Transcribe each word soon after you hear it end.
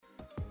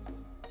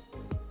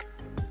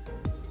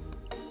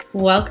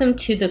Welcome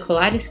to the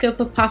Kaleidoscope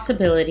of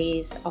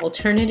Possibilities,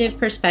 Alternative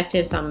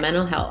Perspectives on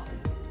Mental Health.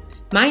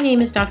 My name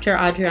is Dr.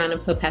 Adriana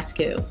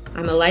Popescu.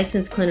 I'm a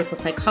licensed clinical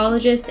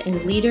psychologist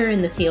and leader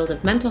in the field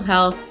of mental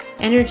health,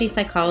 energy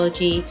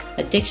psychology,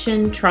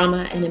 addiction,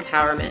 trauma, and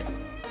empowerment.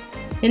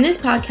 In this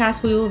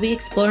podcast, we will be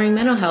exploring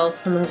mental health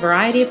from a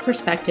variety of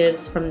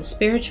perspectives, from the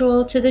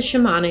spiritual to the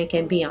shamanic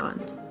and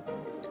beyond.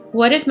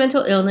 What if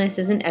mental illness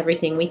isn't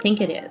everything we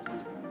think it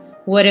is?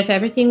 What if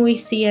everything we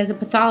see as a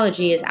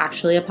pathology is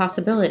actually a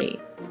possibility?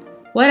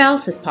 What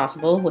else is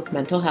possible with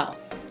mental health?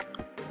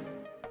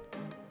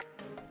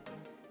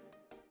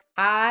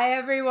 Hi,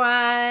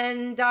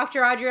 everyone.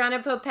 Dr. Adriana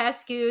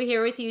Popescu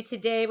here with you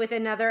today with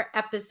another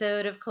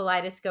episode of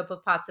Kaleidoscope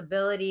of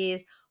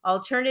Possibilities,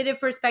 Alternative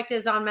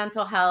Perspectives on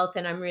Mental Health.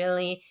 And I'm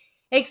really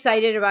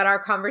excited about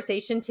our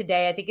conversation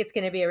today. I think it's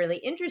going to be a really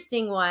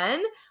interesting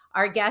one.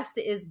 Our guest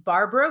is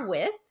Barbara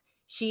With.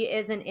 She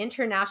is an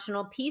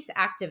international peace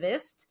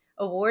activist,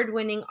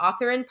 award-winning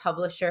author and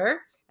publisher,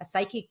 a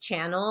psychic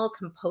channel,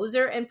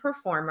 composer and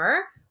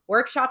performer,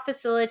 workshop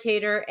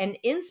facilitator, and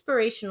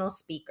inspirational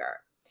speaker.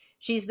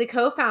 She's the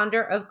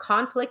co-founder of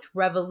Conflict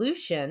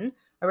Revolution,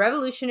 a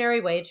revolutionary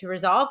way to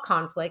resolve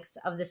conflicts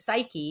of the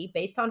psyche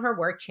based on her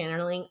work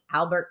channeling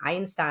Albert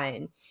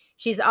Einstein.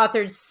 She's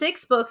authored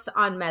 6 books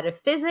on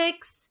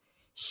metaphysics.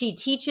 She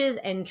teaches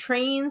and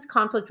trains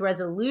conflict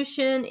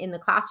resolution in the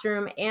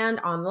classroom and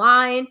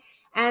online,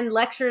 and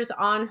lectures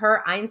on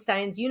her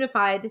Einstein's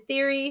unified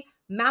theory,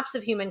 maps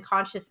of human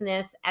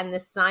consciousness, and the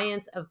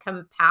science of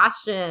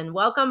compassion.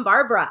 Welcome,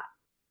 Barbara.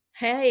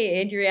 Hey,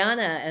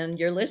 Adriana and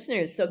your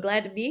listeners. So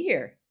glad to be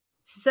here.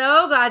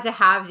 So glad to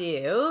have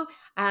you.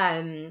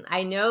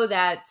 I know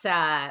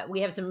that we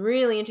have some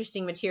really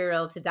interesting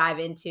material to dive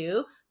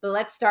into, but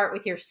let's start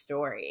with your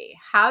story.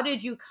 How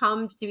did you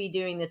come to be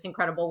doing this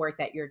incredible work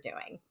that you're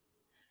doing?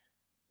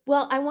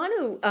 Well, I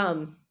want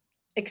to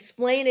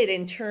explain it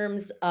in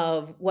terms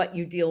of what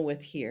you deal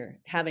with here,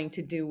 having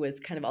to do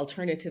with kind of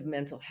alternative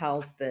mental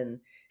health and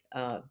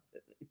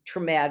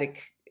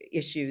traumatic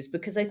issues,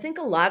 because I think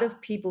a lot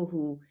of people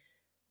who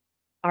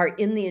are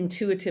in the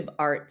intuitive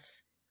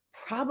arts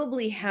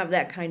probably have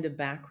that kind of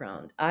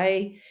background.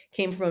 I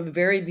came from a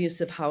very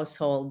abusive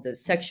household, the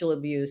sexual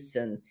abuse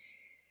and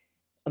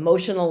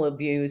emotional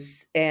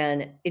abuse,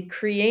 and it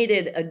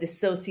created a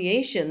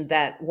dissociation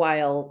that,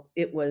 while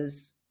it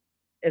was,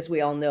 as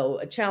we all know,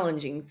 a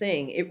challenging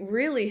thing, it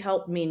really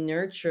helped me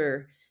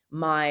nurture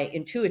my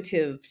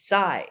intuitive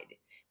side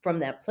from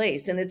that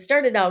place. And it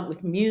started out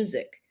with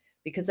music,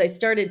 because I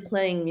started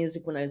playing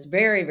music when I was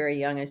very, very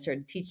young. I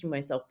started teaching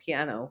myself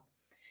piano.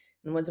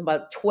 And when I was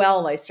about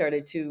 12, I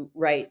started to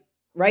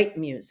write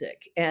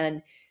music.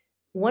 And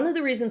one of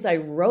the reasons I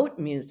wrote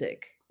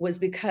music was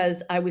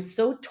because I was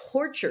so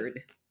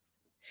tortured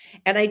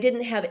and I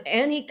didn't have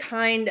any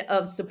kind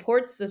of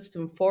support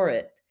system for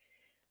it,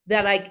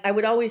 that I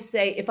would always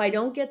say, if I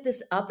don't get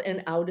this up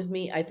and out of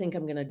me, I think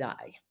I'm going to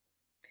die.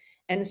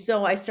 And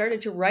so I started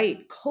to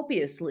write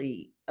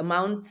copiously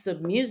amounts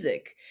of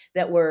music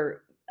that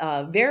were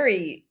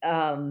very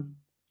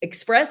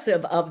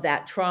expressive of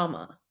that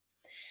trauma.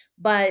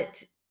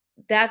 But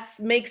that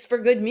makes for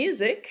good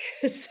music.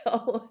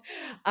 So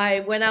I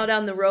went out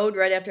on the road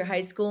right after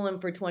high school, and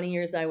for 20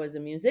 years I was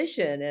a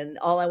musician, and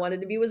all I wanted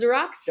to be was a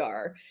rock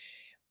star.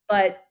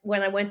 But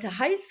when I went to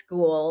high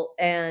school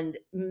and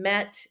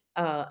met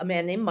a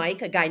guy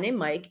named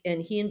Mike,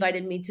 and he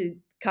invited me to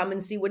come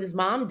and see what his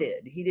mom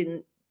did. He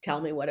didn't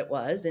tell me what it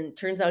was, and it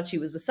turns out she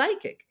was a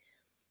psychic.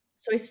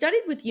 So I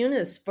studied with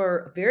Eunice for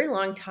a very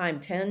long time,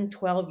 10,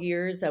 12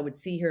 years. I would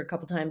see her a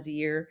couple times a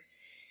year.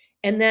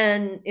 And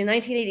then in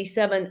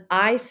 1987,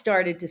 I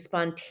started to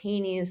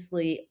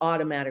spontaneously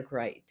automatic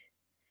write.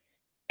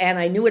 And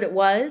I knew what it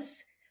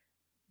was,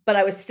 but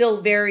I was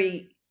still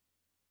very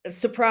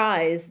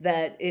surprised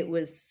that it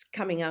was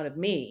coming out of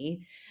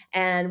me.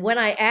 And when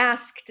I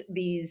asked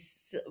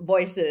these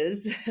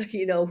voices,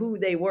 who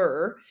they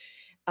were,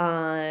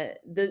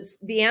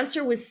 the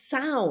answer was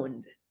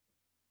sound.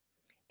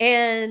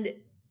 And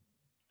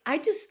I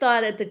just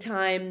thought at the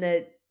time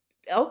that,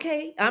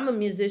 okay, I'm a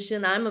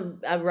musician,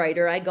 I'm a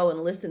writer, I go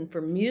and listen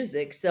for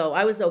music, so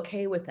I was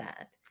okay with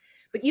that.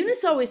 But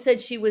Eunice always said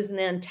she was an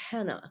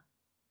antenna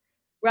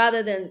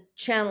rather than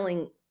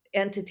channeling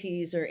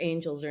entities or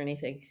angels or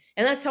anything.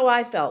 And that's how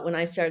I felt when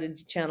I started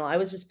to channel. I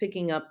was just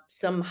picking up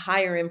some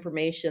higher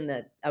information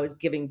that I was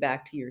giving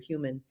back to your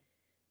human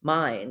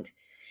mind.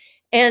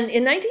 And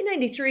in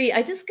 1993,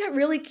 I just got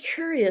really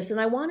curious,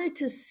 and I wanted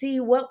to see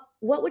what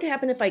would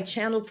happen if I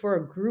channeled for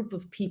a group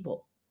of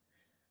people.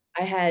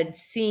 I had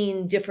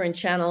seen different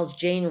channels,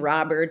 Jane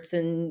Roberts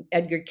and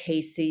Edgar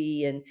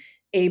Cayce and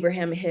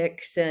Abraham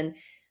Hicks. And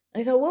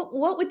I thought,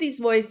 what would these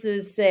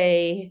voices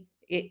say?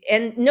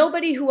 And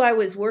nobody who I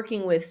was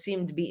working with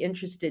seemed to be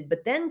interested.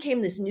 But then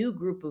came this new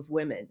group of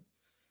women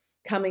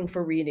coming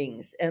for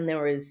readings. And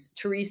there was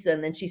Teresa,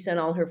 and then she sent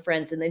all her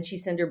friends, and then she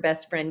sent her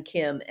best friend,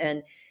 Kim.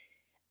 And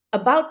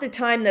about the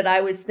time that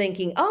I was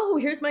thinking, oh,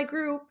 here's my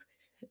group,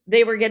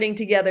 they were getting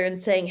together and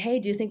saying, hey,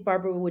 do you think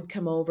Barbara would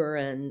come over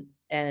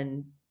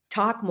and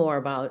talk more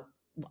about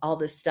all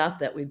this stuff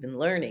that we've been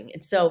learning.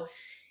 And so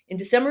in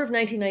December of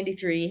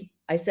 1993,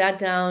 I sat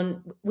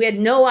down. We had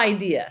no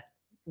idea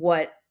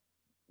what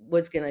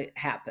was going to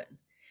happen.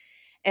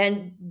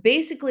 And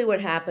basically, what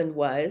happened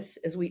was,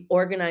 as we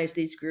organized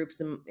these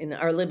groups in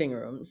our living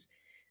rooms,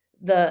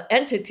 the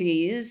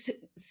entities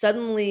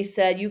suddenly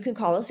said, "You can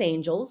call us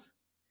angels."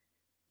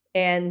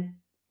 And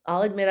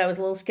I'll admit I was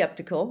a little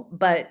skeptical,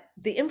 but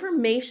the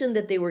information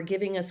that they were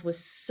giving us was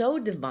so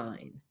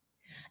divine,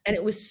 and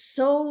it was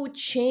so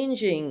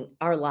changing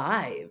our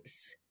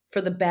lives for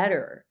the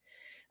better.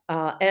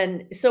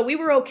 And so we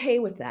were okay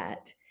with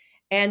that.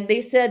 And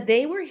they said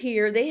they were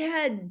here, they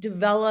had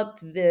developed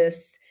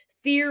this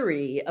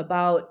theory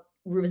about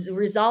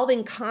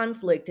resolving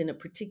conflict in a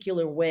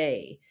particular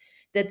way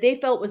that they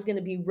felt was going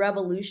to be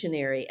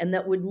revolutionary and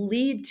that would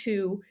lead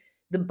to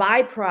the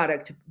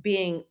byproduct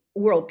being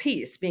world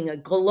peace, being a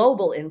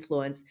global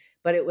influence,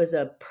 but it was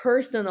a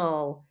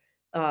personal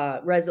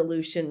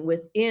resolution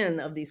within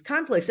of these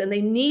conflicts. And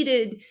they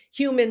needed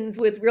humans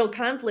with real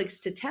conflicts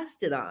to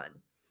test it on.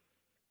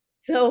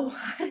 So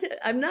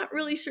I'm not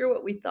really sure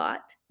what we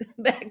thought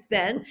back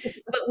then,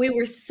 but we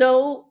were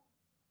so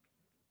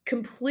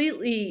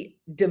completely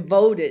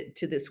devoted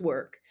to this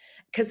work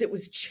because it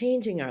was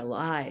changing our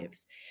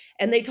lives.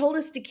 And they told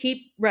us to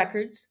keep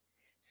records.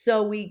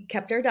 So we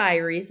kept our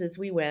diaries as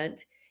we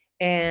went.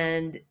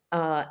 And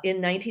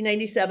in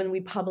 1997,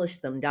 we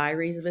published them,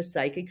 Diaries of a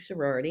Psychic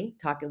Sorority,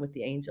 Talking with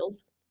the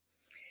Angels.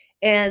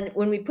 And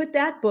when we put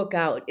that book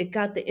out, it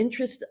got the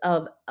interest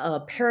of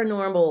a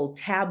paranormal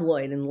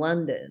tabloid in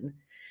London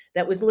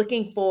that was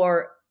looking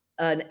for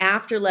an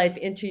afterlife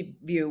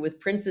interview with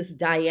Princess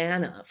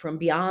Diana from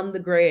beyond the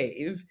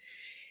grave.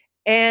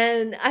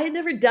 And I had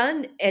never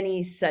done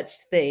any such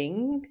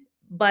thing,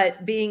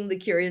 but being the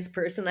curious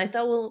person, I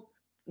thought,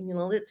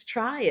 well, let's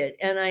try it.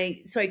 And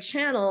so I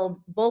channeled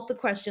both the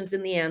questions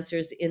and the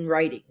answers in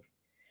writing.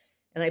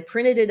 And I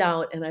printed it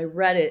out and I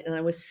read it, and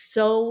I was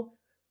so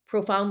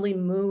profoundly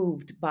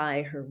moved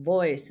by her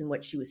voice and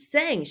what she was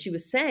saying. She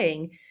was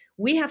saying,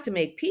 we have to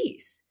make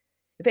peace.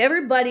 If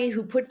everybody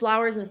who put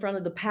flowers in front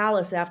of the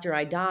palace after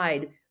I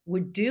died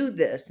would do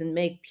this and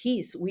make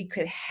peace, we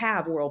could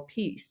have world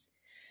peace.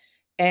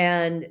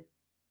 And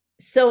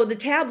so the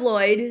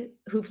tabloid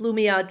who flew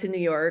me out to New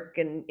York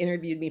and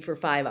interviewed me for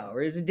 5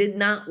 hours did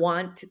not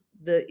want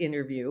the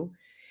interview.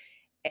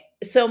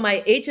 So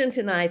my agent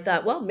and I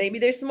thought, well, maybe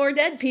there's some more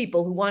dead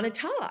people who want to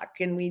talk.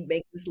 And we'd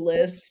make this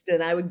list,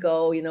 and I would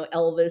go,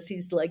 Elvis,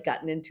 he's like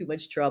gotten in too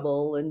much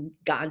trouble, and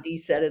Gandhi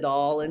said it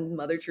all, and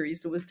Mother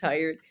Teresa was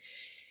tired.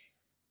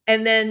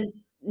 And then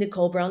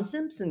Nicole Brown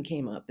Simpson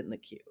came up in the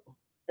queue,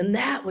 and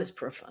that was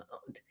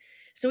profound.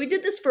 So we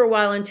did this for a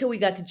while until we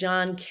got to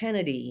John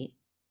Kennedy,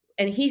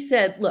 and he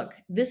said, look,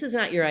 this is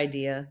not your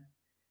idea.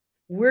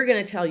 We're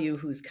going to tell you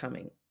who's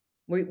coming.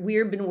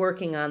 We've been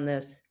working on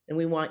this, and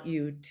we want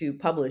you to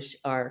publish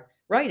our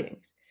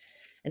writings.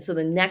 And so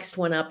the next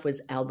one up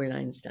was Albert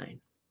Einstein.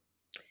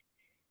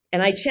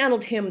 And I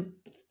channeled him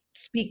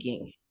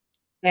speaking.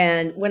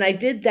 And when I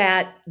did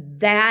that,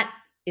 that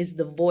is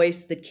the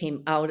voice that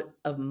came out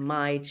of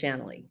my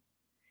channeling.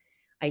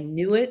 I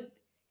knew it,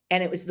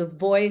 and it was the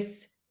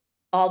voice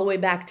all the way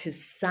back to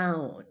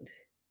sound.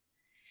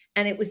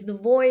 And it was the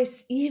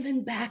voice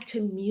even back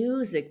to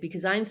music,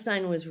 because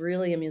Einstein was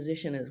really a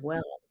musician as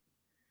well.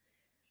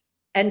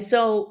 And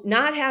so,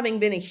 not having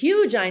been a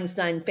huge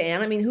Einstein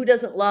fan, I mean, who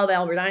doesn't love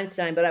Albert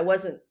Einstein? But I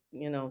wasn't,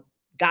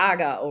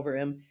 gaga over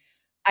him.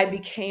 I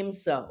became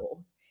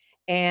so.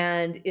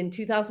 And in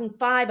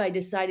 2005, I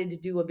decided to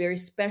do a very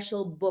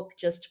special book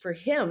just for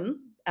him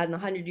on the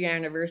 100-year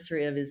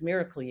anniversary of his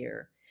miracle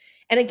year.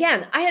 And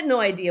again, I had no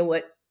idea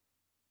what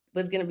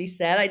was going to be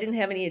said. I didn't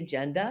have any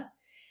agenda.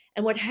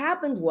 And what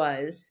happened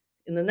was,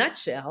 in the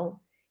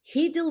nutshell,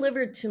 he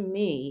delivered to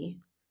me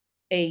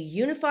a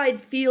unified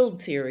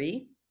field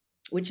theory,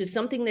 which is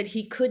something that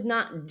he could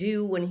not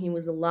do when he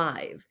was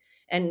alive.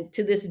 And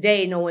to this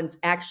day, no one's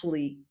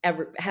actually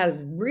ever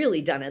has really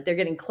done it. They're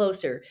getting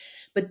closer.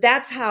 But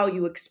that's how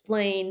you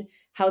explain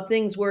how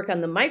things work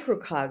on the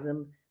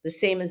microcosm, the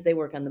same as they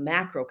work on the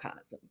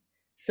macrocosm.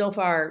 So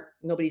far,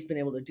 nobody's been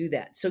able to do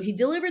that. So he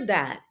delivered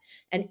that.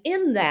 And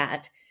in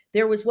that,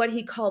 there was what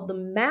he called the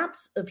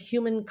maps of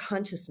human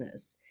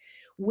consciousness,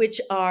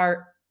 which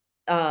are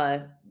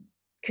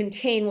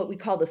contain what we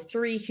call the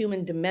 3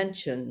 human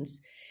dimensions.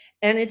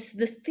 And it's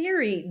the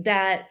theory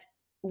that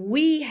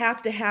we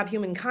have to have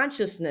human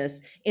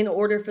consciousness in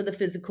order for the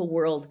physical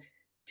world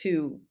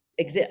to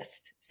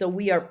exist. So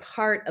we are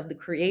part of the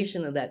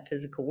creation of that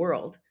physical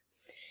world.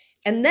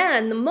 And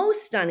then the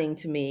most stunning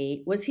to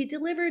me was he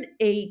delivered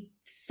a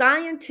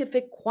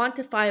scientific,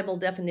 quantifiable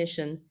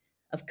definition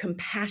of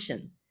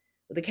compassion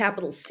with a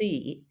capital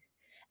C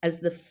as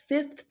the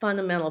 5th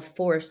fundamental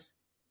force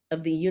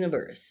of the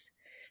universe.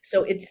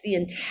 So it's the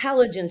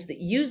intelligence that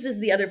uses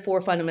the other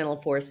 4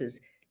 fundamental forces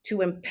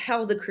to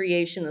impel the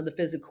creation of the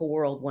physical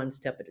world one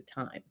step at a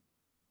time.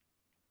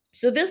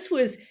 So this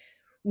was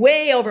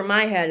way over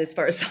my head as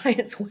far as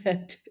science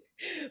went.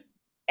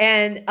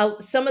 And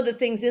some of the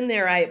things in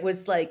there, I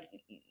was like,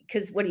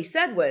 because what he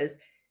said was,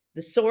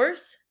 The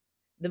source,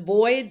 the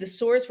void, the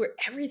source where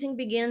everything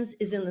begins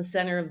is in the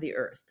center of the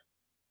earth.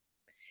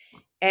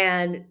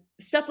 And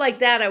stuff like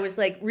that, I was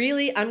like,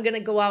 really? I'm going to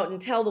go out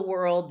and tell the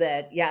world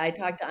that, yeah, I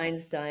talked to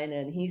Einstein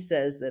and he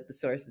says that the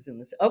source is in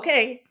this.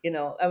 Okay.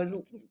 I was,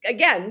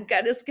 again,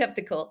 kind of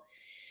skeptical.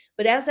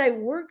 But as I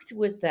worked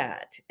with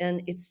that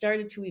and it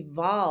started to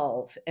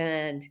evolve,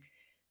 and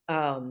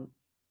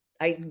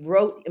I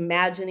wrote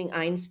Imagining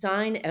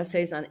Einstein,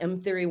 Essays on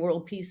M-Theory,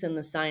 World Peace, and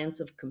the Science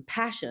of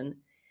Compassion.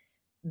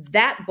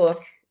 That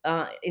book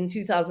in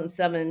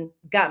 2007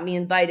 got me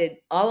invited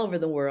all over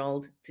the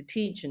world to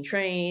teach and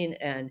train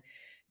and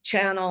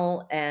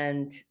channel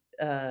and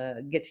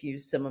get to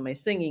use some of my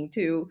singing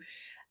too.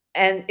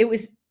 And it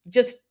was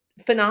just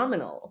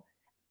phenomenal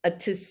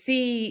to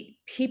see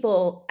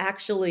people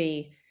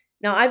actually.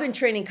 Now, I've been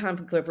training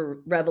conflict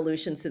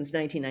revolution since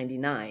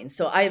 1999,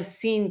 so I have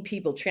seen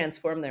people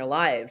transform their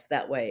lives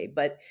that way.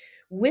 But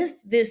with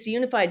this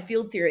unified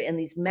field theory and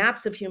these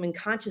maps of human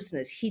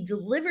consciousness, he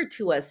delivered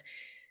to us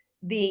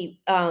the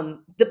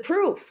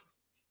proof,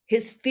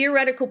 his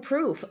theoretical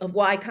proof of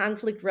why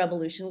conflict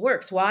revolution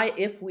works. Why,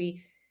 if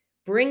we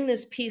bring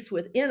this peace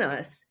within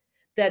us,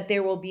 that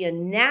there will be a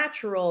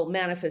natural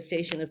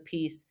manifestation of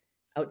peace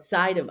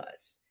outside of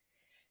us.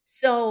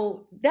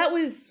 So that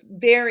was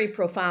very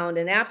profound.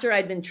 And after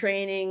I'd been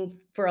training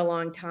for a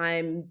long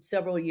time,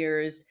 several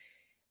years,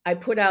 I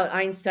put out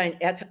Einstein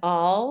et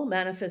al.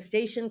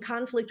 Manifestation,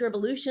 Conflict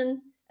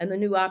Revolution, and the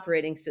New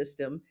Operating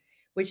System,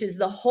 which is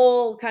the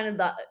whole kind of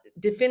the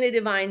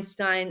definitive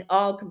Einstein,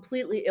 all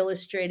completely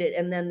illustrated.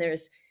 And then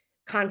there's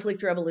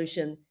Conflict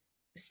Revolution,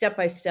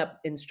 step-by-step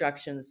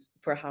instructions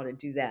for how to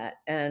do that.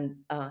 And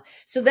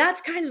so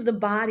that's kind of the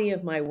body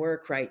of my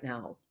work right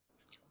now.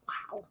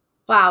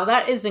 Wow,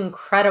 that is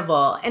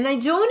incredible. And I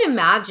don't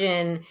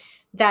imagine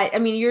that, I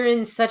mean, you're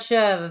in such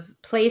a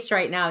place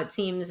right now, it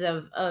seems,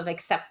 of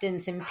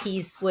acceptance and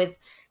peace with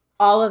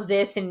all of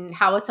this and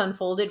how it's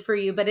unfolded for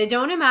you. But I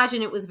don't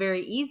imagine it was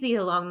very easy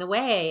along the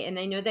way. And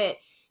I know that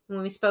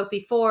when we spoke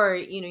before,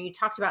 you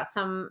talked about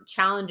some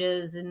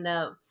challenges in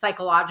the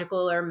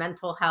psychological or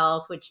mental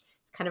health, which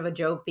is kind of a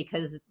joke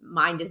because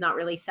mind is not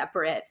really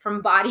separate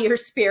from body or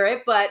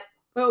spirit, but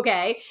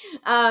okay,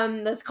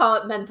 let's call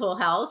it mental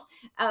health.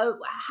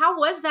 How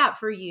was that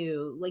for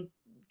you, like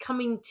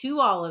coming to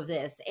all of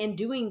this and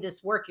doing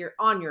this work you're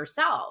on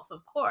yourself,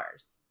 of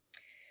course?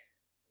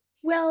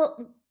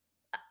 Well,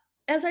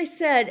 as I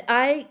said,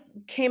 I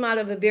came out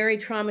of a very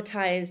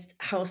traumatized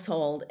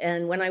household.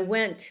 And when I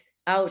went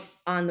out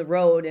on the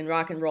road in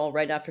rock and roll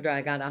right after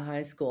I got out of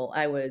high school,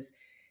 I was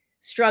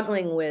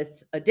struggling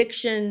with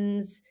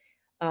addictions.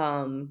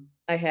 I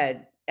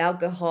had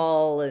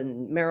alcohol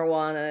and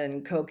marijuana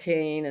and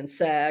cocaine and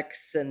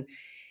sex. And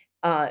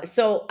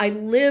so I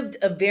lived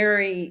a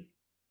very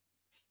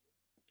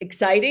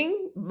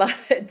exciting, but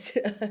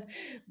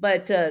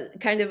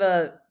kind of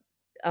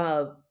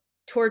a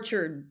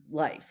tortured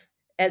life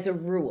as a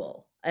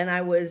rule. And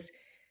I was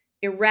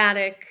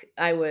erratic.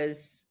 I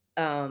was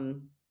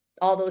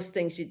all those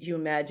things that you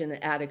imagine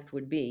an addict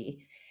would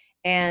be.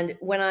 And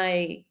when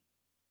I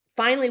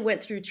finally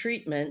went through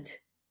treatment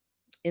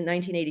in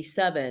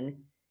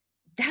 1987,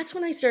 that's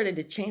when I started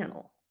to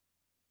channel.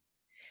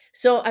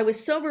 So I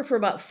was sober for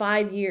about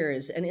 5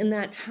 years. And in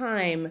that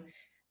time,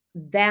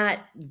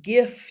 that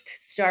gift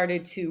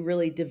started to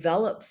really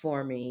develop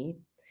for me.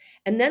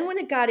 And then when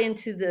it got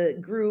into the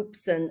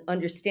groups and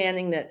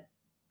understanding that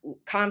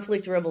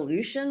conflict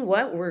revolution,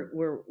 what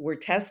we're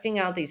testing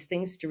out these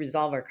things to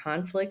resolve our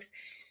conflicts,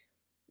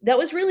 that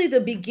was really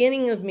the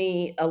beginning of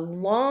me, a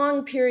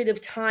long period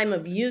of time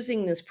of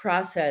using this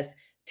process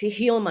to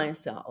heal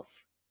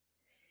myself.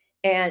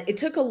 And it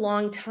took a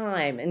long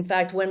time. In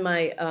fact, when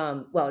my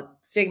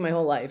it's taken my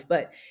whole life,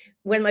 but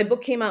when my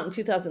book came out in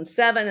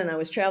 2007 and I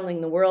was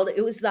traveling the world,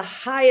 it was the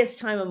highest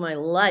time of my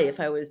life.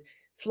 I was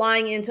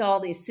flying into all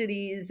these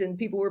cities and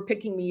people were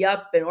picking me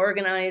up and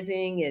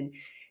organizing, and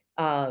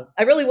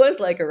I really was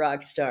like a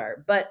rock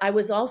star. But I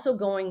was also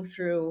going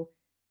through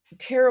a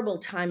terrible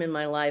time in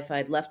my life.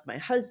 I'd left my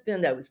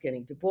husband, I was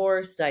getting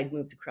divorced, I'd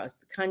moved across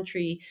the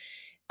country.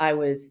 I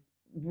was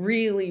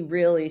really,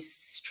 really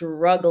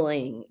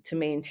struggling to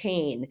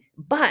maintain.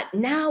 But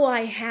now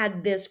I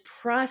had this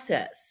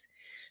process.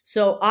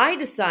 So I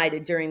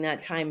decided during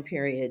that time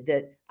period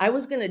that I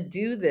was going to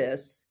do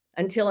this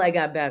until I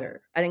got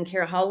better. I didn't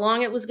care how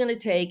long it was going to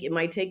take. It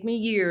might take me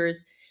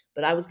years,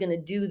 but I was going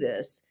to do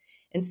this.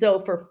 And so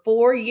for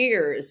 4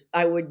 years,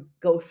 I would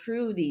go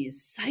through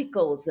these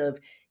cycles of,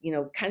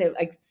 kind of,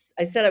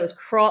 I said I was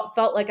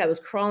felt like I was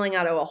crawling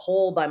out of a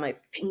hole by my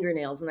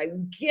fingernails, and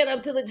I'd get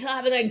up to the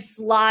top and I'd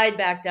slide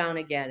back down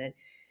again. And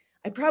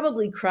I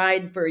probably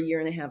cried for a year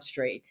and a half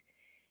straight,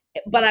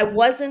 but I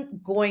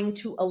wasn't going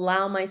to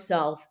allow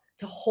myself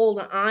to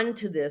hold on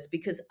to this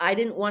because I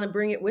didn't want to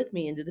bring it with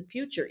me into the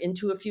future,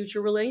 into a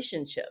future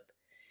relationship.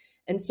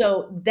 And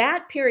so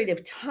that period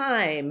of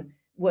time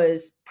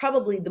was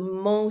probably the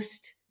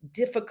most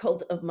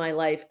difficult of my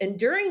life. And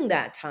during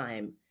that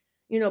time,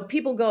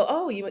 people go,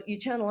 "Oh, you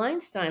channel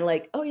Einstein,"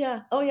 like, oh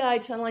yeah, I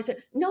channel Einstein.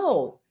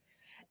 No,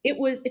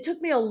 it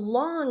took me a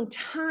long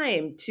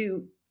time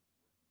to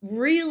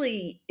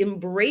really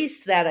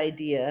embrace that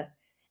idea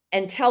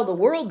and tell the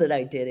world that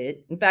I did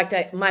it. In fact,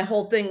 my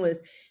whole thing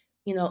was,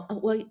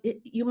 well,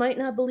 you might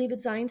not believe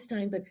it's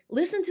Einstein, but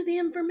listen to the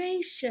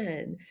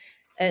information.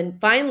 And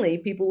finally,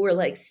 people were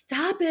like,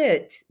 "Stop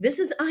it! This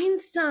is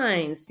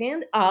Einstein.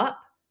 Stand up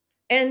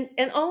and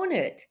own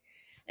it."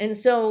 And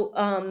so,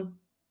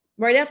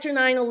 right after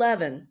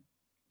 9/11,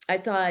 I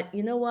thought,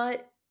 you know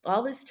what?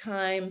 All this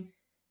time,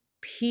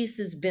 peace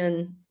has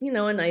been,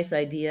 a nice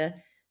idea,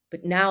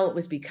 but now it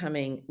was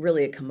becoming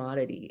really a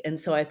commodity. And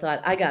so I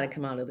thought, I got to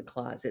come out of the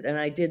closet. And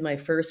I did my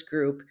first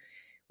group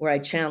where I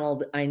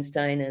channeled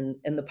Einstein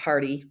and the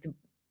Party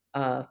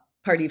of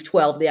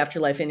 12, the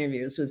Afterlife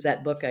Interviews was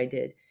that book I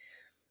did.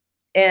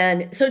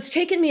 And so it's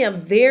taken me a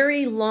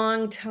very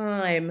long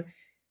time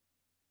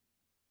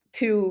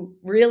to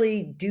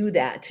really do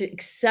that, to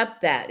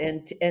accept that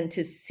and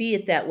to see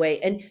it that way.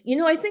 And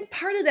I think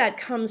part of that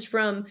comes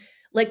from,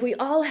 like, we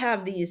all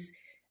have these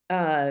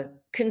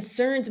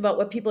concerns about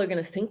what people are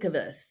going to think of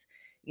us,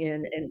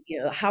 and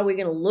how we're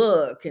going to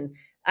look. And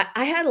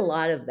I had a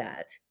lot of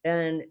that,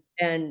 and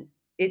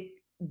it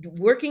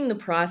working the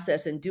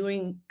process and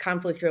doing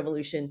conflict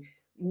revolution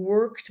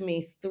worked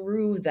me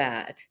through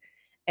that.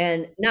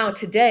 And now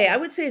today, I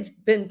would say it's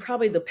been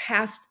probably the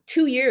past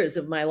 2 years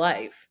of my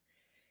life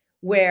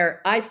where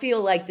I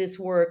feel like this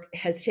work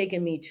has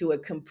taken me to a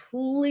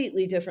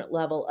completely different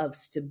level of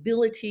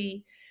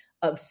stability,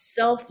 of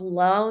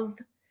self-love,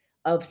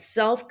 of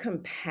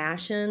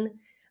self-compassion.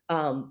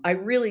 I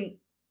really,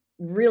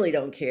 really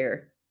don't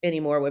care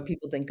anymore what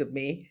people think of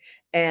me.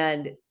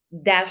 And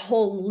that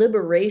whole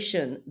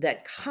liberation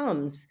that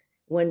comes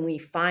when we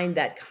find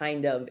that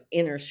kind of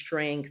inner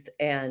strength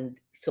and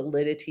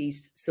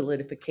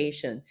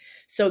solidification.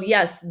 So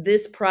yes,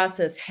 this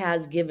process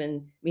has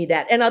given me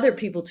that, and other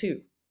people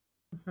too.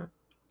 Mhm.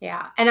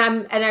 Yeah. And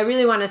I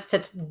really want us to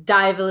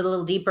dive a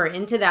little deeper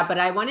into that, but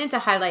I wanted to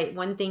highlight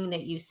one thing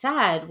that you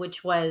said,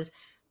 which was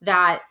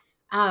that,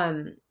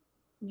 um,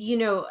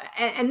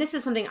 and this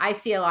is something I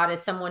see a lot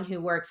as someone who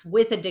works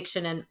with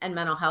addiction and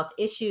mental health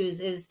issues,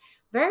 is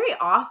very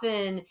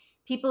often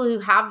people who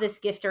have this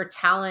gift or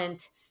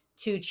talent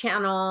to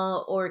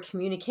channel or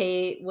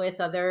communicate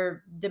with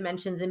other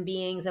dimensions and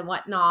beings and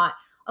whatnot,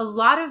 a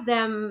lot of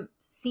them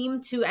seem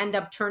to end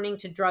up turning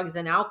to drugs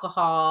and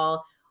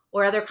alcohol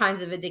or other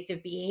kinds of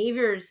addictive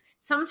behaviors.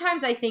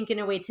 Sometimes I think in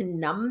a way to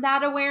numb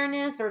that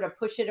awareness or to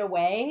push it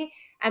away.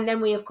 And then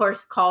we, of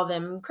course, call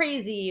them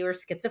crazy or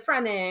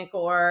schizophrenic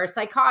or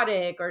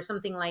psychotic or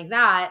something like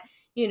that,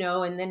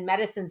 and then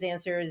medicine's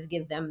answer is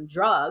give them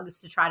drugs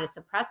to try to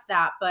suppress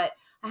that. But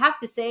I have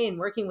to say, in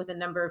working with a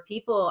number of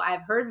people,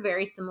 I've heard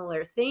very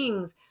similar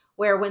things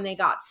where when they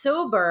got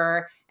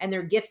sober and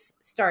their gifts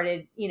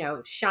started,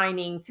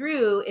 shining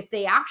through, if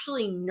they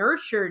actually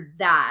nurtured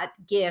that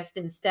gift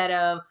instead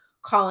of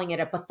calling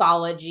it a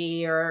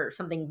pathology or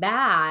something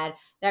bad,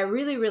 that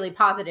really, really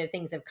positive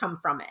things have come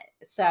from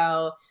it.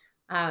 So,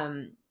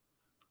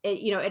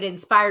 it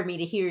inspired me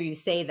to hear you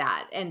say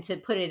that and to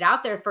put it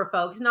out there for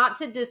folks, not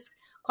to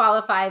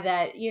disqualify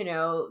that,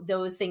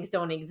 those things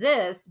don't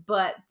exist,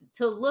 but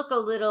to look a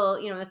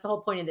little, that's the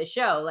whole point of the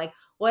show. Like,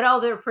 what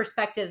other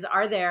perspectives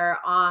are there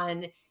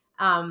on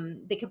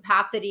the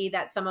capacity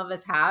that some of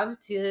us have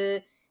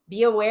to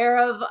be aware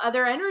of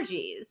other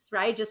energies,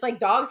 right? Just like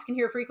dogs can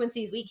hear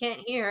frequencies we can't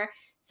hear,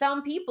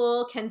 some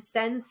people can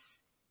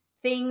sense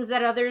things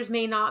that others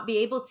may not be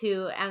able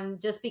to.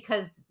 And just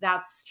because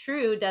that's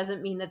true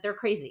doesn't mean that they're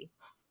crazy.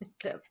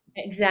 So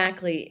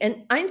Exactly.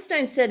 And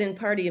Einstein said in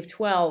Party of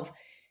 12,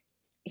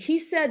 he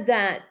said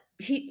that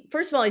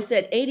first of all, he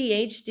said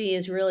ADHD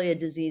is really a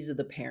disease of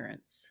the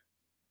parents.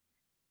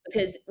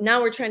 Because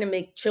now we're trying to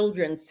make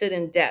children sit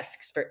in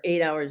desks for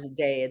 8 hours a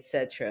day,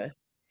 etc.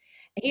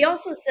 He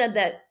also said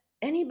that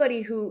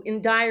anybody who,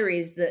 in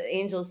diaries, the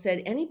angel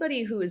said,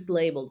 anybody who is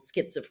labeled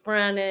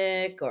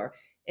schizophrenic or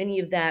any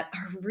of that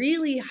are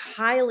really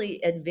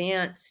highly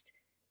advanced,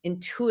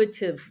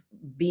 intuitive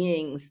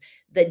beings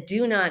that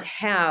do not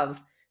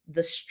have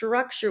the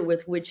structure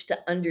with which to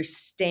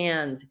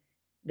understand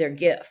their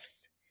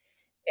gifts.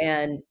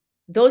 And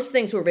those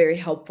things were very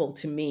helpful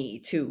to me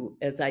too,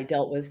 as I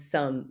dealt with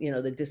some,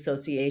 the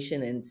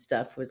dissociation and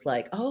stuff was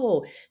like,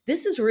 oh,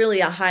 this is really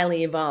a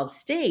highly evolved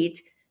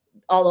state,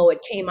 although it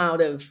came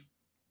out of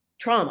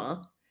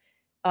trauma,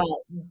 uh,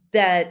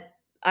 that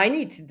I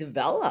need to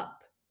develop.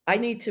 I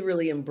need to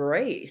really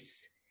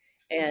embrace.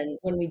 And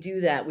when we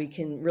do that, we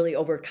can really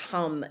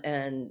overcome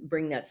and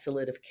bring that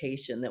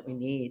solidification that we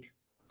need.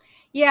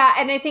 yeah,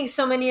 and I think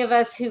so many of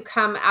us who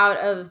come out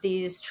of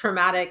these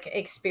traumatic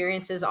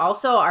experiences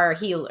also are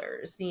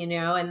healers,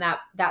 and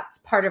that's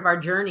part of our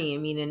journey. I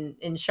mean,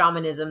 in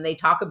shamanism, they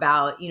talk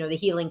about, the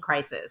healing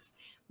crisis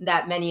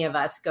that many of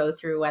us go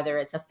through, whether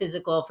it's a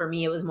physical, for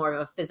me, it was more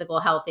of a physical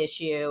health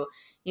issue.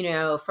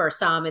 For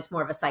some, it's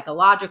more of a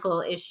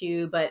psychological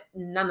issue, but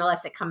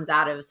nonetheless, it comes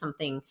out of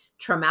something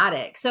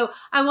traumatic. So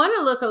I want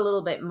to look a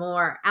little bit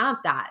more at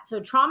that. So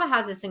trauma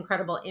has this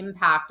incredible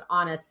impact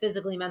on us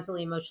physically,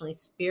 mentally, emotionally,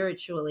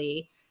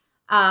 spiritually.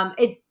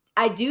 It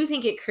I do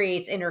think it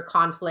creates inner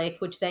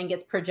conflict, which then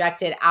gets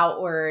projected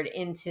outward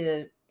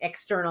into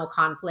external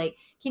conflict.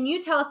 Can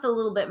you tell us a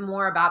little bit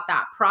more about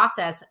that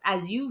process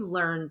as you've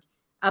learned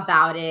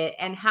about it,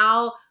 and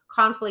how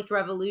conflict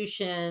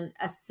resolution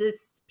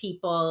assists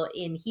people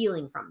in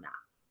healing from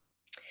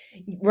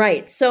that?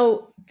 Right.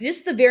 So,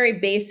 just the very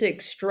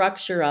basic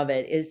structure of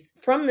it is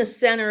from the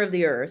center of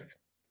the earth.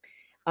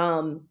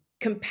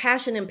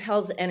 Compassion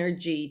impels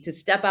energy to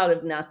step out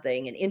of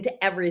nothing and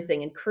into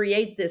everything and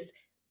create this.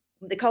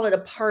 They call it a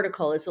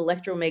particle. It's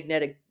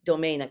electromagnetic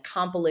domain, a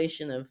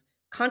compilation of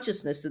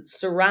consciousness that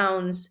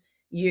surrounds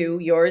you,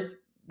 yours,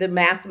 the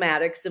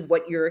mathematics of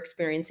what you're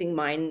experiencing.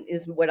 Mine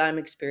is what I'm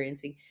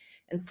experiencing.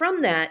 And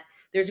from that,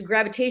 there's a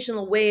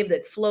gravitational wave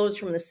that flows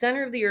from the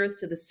center of the earth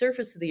to the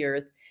surface of the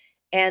earth.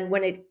 And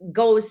when it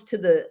goes to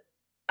the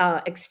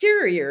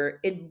exterior,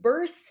 it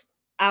bursts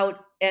out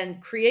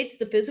and creates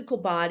the physical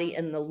body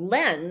and the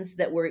lens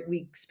that we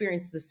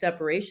experience the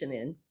separation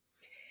in.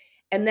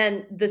 And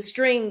then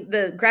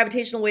the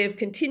gravitational wave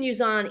continues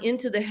on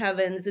into the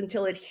heavens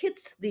until it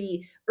hits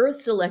the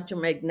Earth's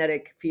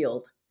electromagnetic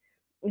field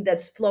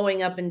that's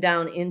flowing up and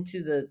down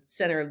into the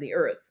center of the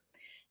Earth.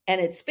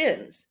 And it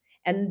spins.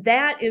 And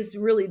that is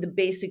really the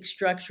basic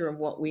structure of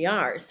what we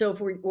are. So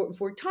if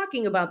we're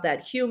talking about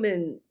that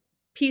human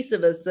piece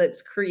of us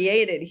that's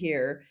created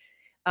here,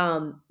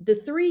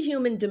 the three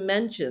human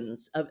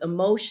dimensions of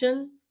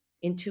emotion,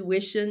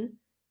 intuition,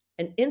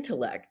 and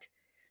intellect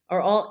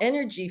are all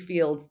energy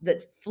fields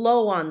that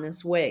flow on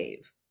this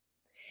wave.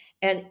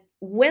 And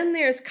when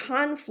there's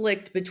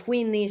conflict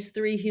between these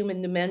three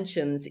human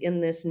dimensions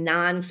in this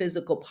non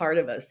physical part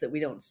of us that we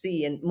don't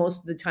see, and most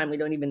of the time we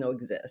don't even know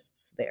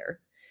exists there,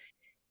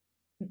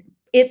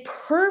 it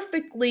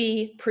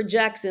perfectly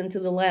projects into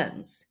the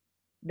lens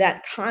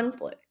that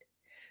conflict.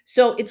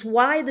 So it's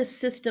why the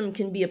system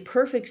can be a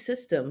perfect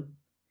system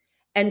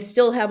and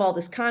still have all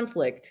this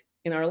conflict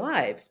in our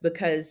lives,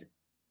 because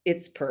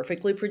it's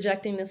perfectly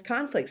projecting this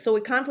conflict. So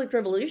what conflict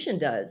revolution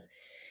does,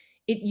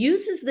 it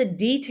uses the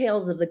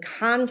details of the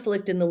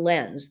conflict in the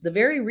lens, the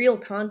very real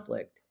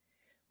conflict,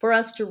 for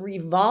us to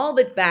revolve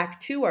it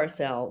back to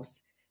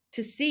ourselves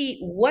to see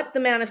what the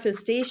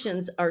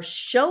manifestations are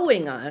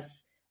showing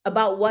us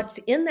about what's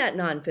in that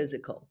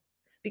non-physical,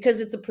 because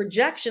it's a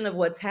projection of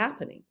what's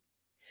happening.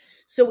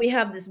 So we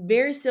have this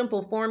very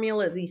simple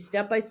formula, these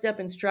step-by-step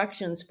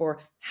instructions for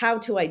how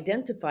to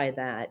identify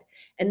that.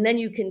 And then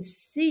you can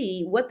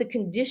see what the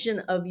condition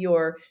of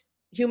your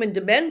human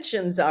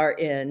dimensions are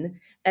in.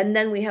 And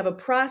then we have a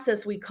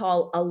process we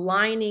call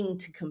aligning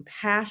to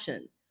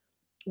compassion,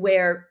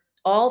 where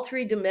all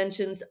three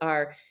dimensions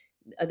are,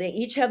 they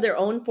each have their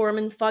own form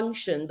and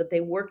function, but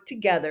they work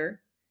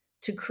together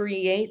to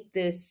create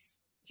this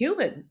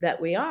human that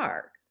we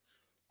are.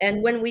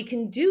 And when we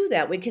can do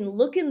that, we can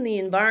look in the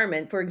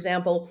environment. For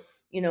example,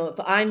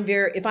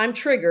 if I'm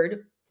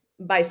triggered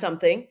by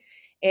something,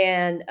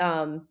 and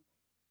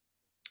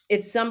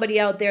it's somebody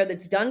out there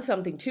that's done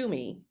something to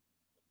me,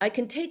 I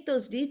can take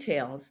those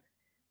details,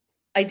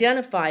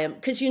 identify them,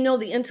 because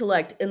the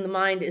intellect and the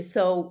mind is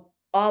so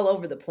all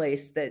over the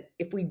place that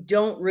if we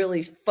don't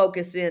really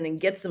focus in and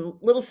get some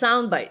little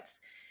sound bites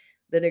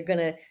that are going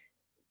to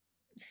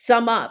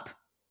sum up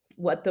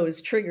what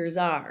those triggers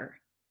are,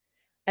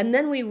 and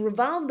then we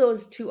revolve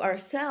those to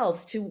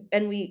ourselves,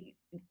 and we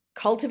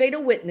cultivate a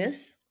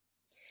witness.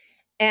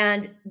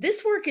 And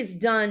this work is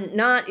done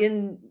not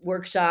in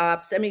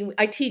workshops. I mean,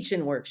 I teach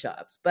in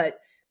workshops, but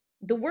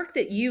the work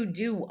that you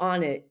do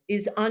on it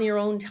is on your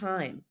own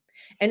time.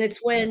 And it's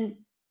when,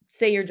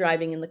 say, you're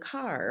driving in the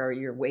car or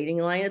you're waiting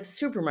in line at the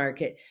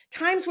supermarket,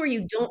 times where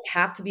you don't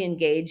have to be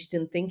engaged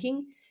in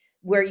thinking,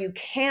 where you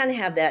can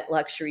have that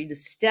luxury to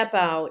step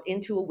out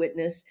into a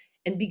witness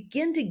and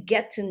begin to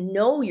get to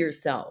know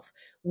yourself.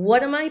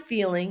 What am I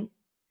feeling?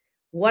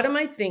 What am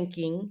I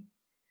thinking?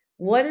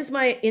 What is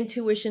my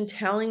intuition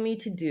telling me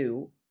to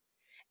do?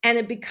 And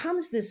it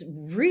becomes this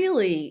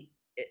really,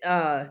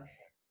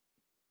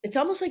 it's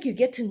almost like you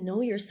get to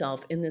know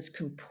yourself in this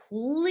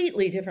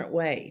completely different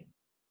way.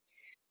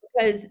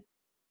 Because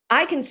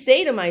I can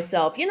say to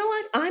myself, you know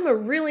what? I'm a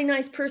really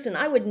nice person.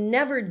 I would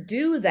never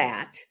do what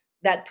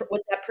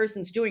that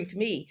person's doing to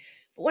me.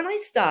 But when I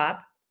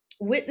stop,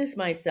 witness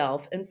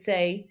myself and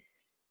say,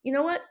 you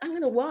know what? I'm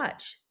going to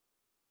watch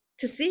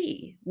to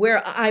see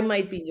where I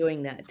might be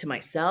doing that to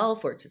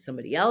myself or to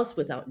somebody else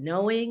without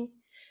knowing.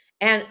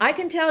 And I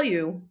can tell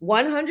you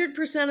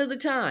 100% of the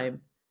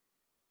time,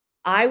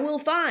 I will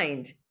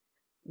find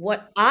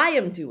what I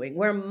am doing,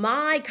 where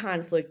my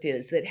conflict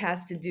is that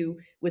has to do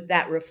with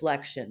that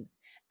reflection.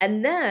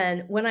 And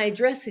then when I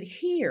address it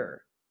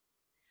here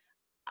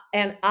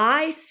and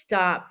I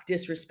stop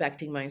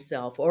disrespecting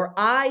myself, or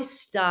I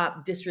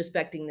stop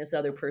disrespecting this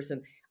other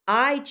person,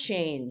 I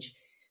change,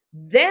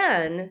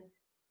 then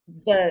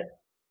the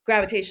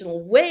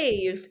gravitational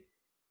wave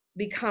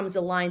becomes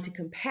aligned to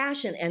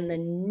compassion, and the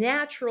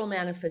natural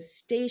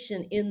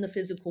manifestation in the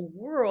physical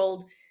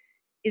world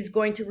is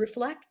going to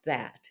reflect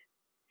that.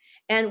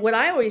 And what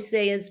I always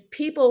say is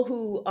people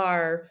who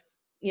are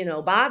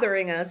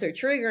bothering us or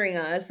triggering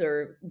us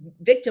or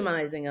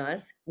victimizing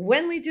us,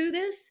 when we do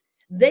this,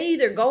 they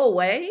either go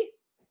away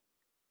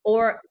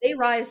or they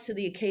rise to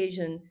the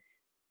occasion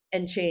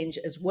and change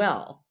as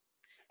well.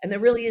 And there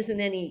really isn't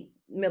any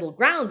middle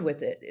ground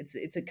with it.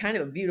 It's a kind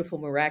of a beautiful,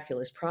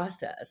 miraculous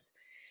process.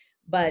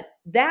 But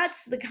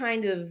that's the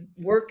kind of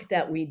work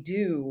that we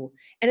do.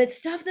 And it's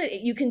stuff that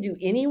you can do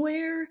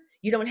anywhere.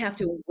 You don't have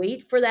to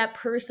wait for that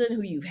person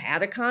who you've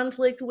had a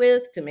conflict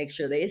with to make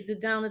sure they sit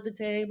down at the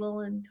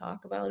table and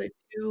talk about it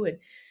too. And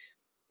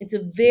it's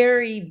a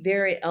very,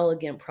 very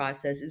elegant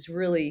process. It's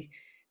really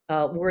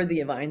worthy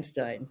of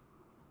Einstein.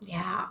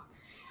 Yeah.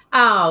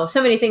 Oh,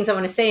 so many things I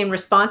want to say in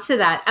response to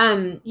that.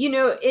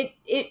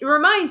 It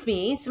reminds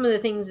me some of the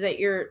things that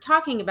you're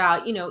talking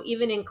about.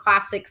 Even in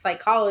classic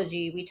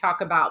psychology, we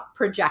talk about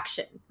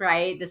projection,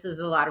 right? This is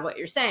a lot of what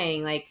you're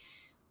saying, like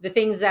the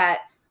things that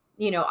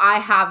I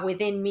have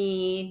within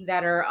me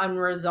that are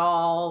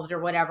unresolved or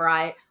whatever.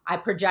 I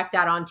project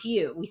that onto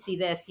you. We see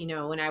this,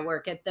 when I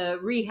work at the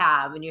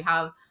rehab, and you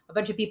have a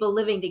bunch of people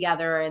living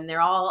together and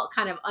they're all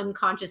kind of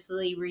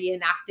unconsciously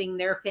reenacting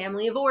their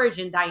family of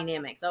origin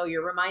dynamics. Oh,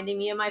 you're reminding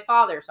me of my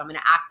father, so I'm going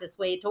to act this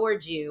way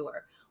towards you,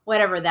 or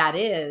whatever that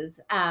is.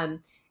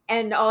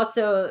 And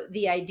also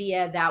the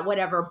idea that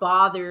whatever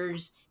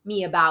bothers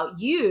me about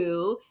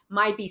you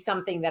might be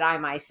something that I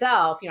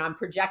myself, I'm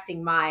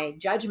projecting my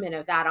judgment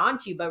of that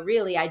onto you, but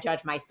really I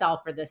judge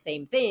myself for the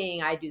same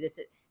thing. I do this,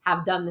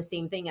 have done the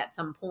same thing at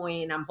some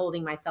point, and I'm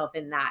holding myself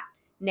in that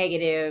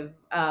negative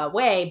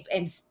way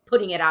and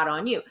putting it out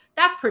on you.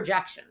 That's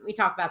projection. We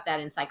talk about that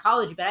in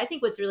psychology. But I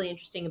think what's really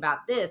interesting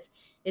about this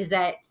is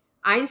that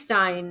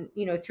Einstein,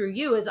 through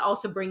you, is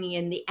also bringing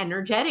in the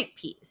energetic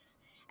piece.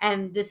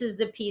 And this is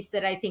the piece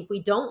that I think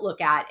we don't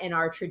look at in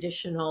our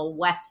traditional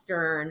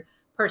Western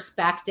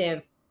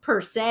perspective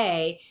per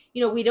se.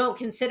 We don't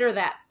consider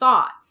that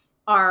thoughts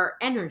are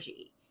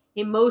energy,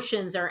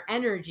 emotions are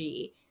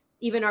energy,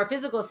 even our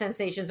physical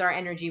sensations are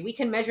energy. We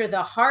can measure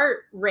the heart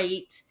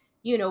rate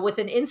with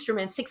an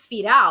instrument 6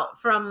 feet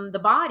out from the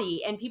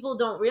body. And people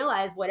don't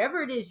realize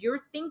whatever it is you're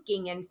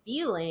thinking and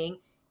feeling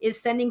is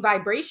sending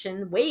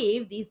vibration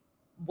these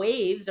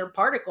waves or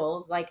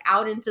particles like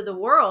out into the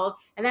world.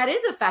 And that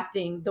is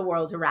affecting the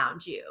world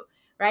around you,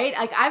 right?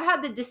 Like I've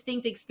had the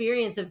distinct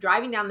experience of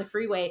driving down the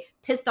freeway,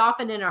 pissed off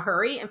and in a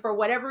hurry. And for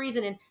whatever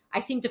reason, and I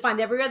seem to find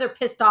every other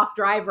pissed off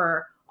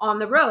driver on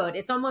the road.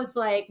 It's almost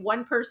like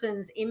one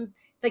person's it's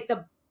like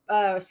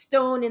the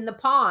stone in the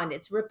pond.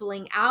 It's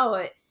rippling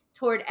out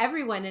toward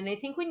everyone. And I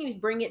think when you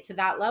bring it to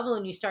that level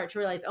and you start to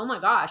realize, oh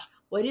my gosh,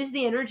 what is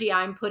the energy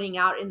I'm putting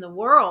out in the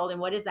world and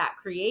what is that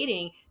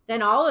creating?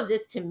 Then all of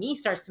this to me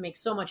starts to make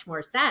so much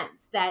more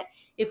sense, that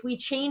if we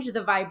change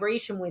the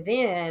vibration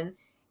within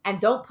and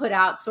don't put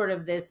out sort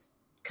of this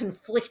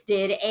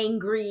conflicted,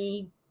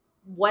 angry,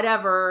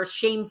 whatever,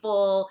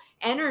 shameful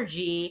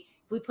energy,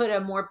 if we put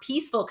a more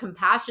peaceful,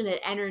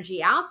 compassionate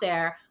energy out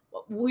there,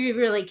 we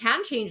really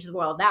can change the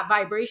world. That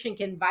vibration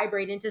can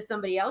vibrate into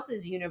somebody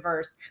else's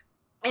universe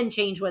and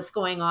change what's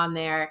going on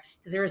there,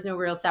 because there is no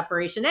real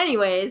separation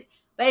anyways.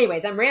 But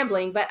anyways, I'm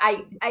rambling, but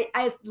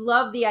I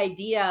love the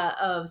idea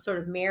of sort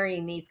of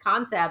marrying these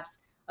concepts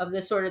of the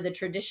sort of the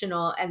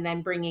traditional and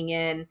then bringing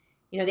in,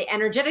 the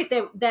energetic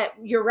that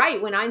you're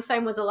right. When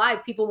Einstein was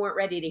alive, people weren't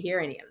ready to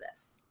hear any of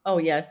this. Oh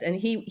yes, and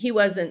he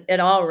wasn't at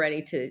all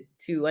ready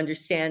to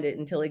understand it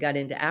until he got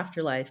into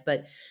Afterlife.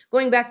 But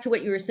going back to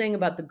what you were saying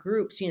about the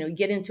groups, you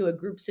get into a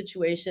group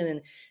situation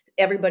and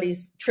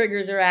everybody's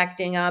triggers are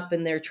acting up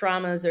and their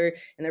traumas are,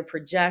 and they're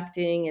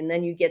projecting, and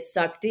then you get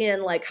sucked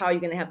in. Like, how are you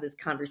going to have this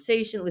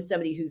conversation with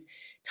somebody who's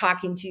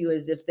talking to you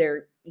as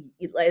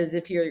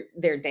if you're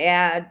their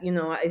dad?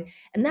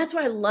 And that's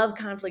why I love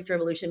conflict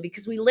resolution,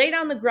 because we lay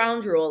down the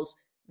ground rules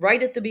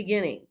right at the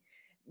beginning.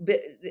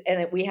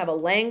 And we have a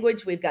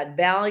language, we've got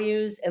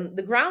values, and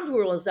the ground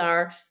rules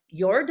are: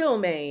 your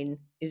domain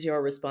is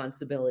your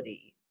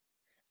responsibility,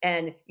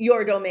 and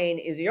your domain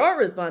is your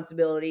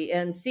responsibility,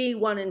 and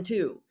C1 and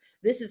 2.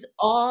 This is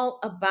all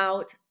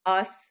about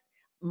us.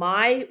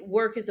 My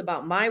work is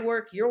about my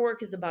work. Your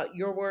work is about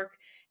your work.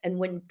 And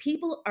when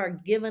people are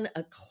given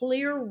a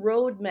clear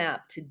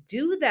roadmap to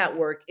do that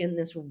work in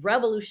this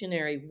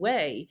revolutionary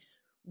way,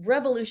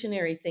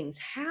 revolutionary things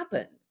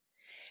happen.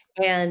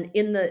 And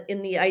in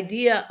the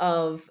idea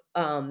of,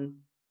 I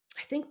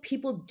think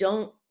people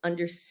don't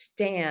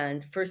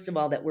understand, first of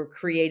all, that we're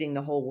creating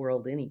the whole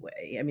world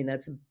anyway. I mean,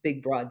 that's a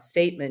big, broad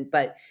statement,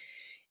 but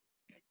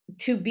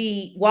to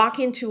walk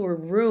into a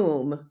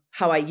room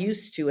how I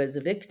used to as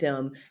a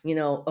victim,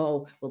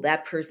 oh, well,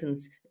 that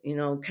person's,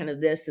 kind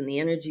of this, and the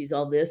energy's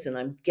all this, and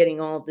I'm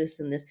getting all of this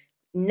and this.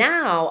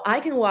 Now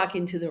I can walk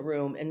into the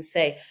room and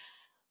say,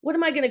 what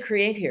am I going to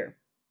create here?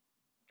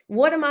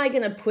 What am I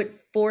going to put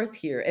forth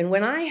here? And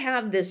when I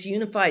have this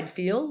unified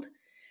field,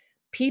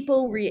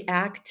 people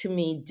react to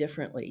me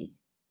differently.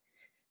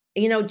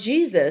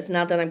 Jesus,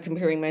 not that I'm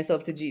comparing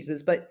myself to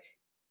Jesus, but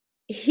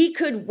he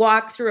could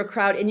walk through a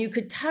crowd and you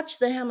could touch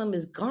the hem of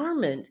his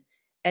garment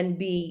and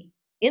be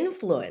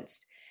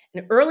influenced.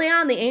 And early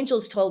on, the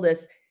angels told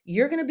us,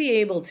 you're going to be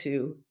able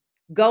to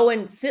go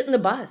and sit in the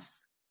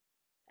bus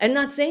and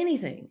not say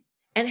anything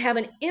and have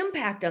an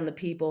impact on the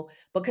people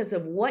because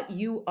of what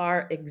you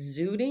are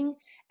exuding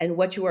and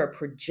what you are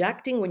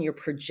projecting. When you're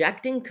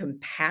projecting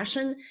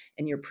compassion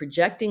and you're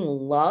projecting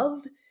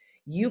love,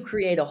 you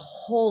create a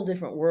whole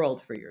different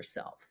world for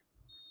yourself.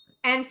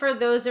 And for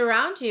those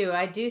around you,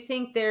 I do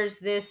think there's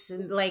this,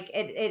 like,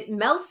 it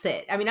melts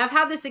it. I mean, I've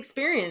had this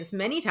experience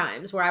many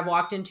times where I've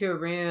walked into a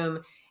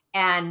room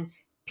and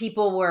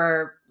people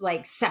were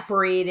like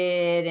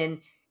separated,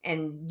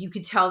 and you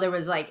could tell there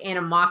was like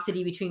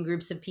animosity between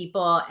groups of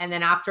people. And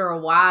then after a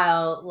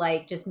while,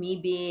 like just me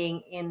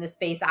being in the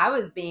space I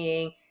was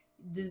being,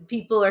 the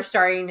people are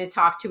starting to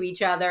talk to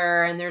each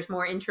other and there's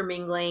more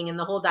intermingling and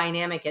the whole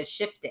dynamic has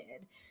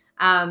shifted.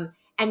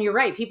 And you're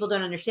right, people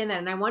don't understand that.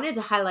 And I wanted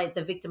to highlight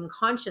the victim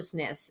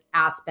consciousness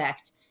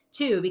aspect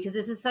too, because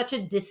this is such a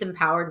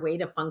disempowered way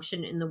to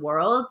function in the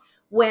world.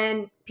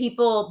 When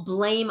people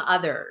blame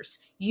others,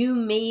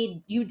 you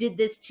did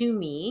this to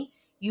me,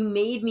 you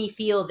made me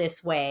feel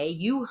this way,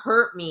 you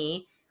hurt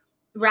me,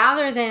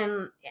 rather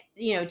than,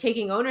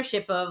 taking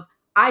ownership of,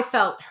 I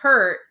felt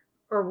hurt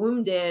or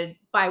wounded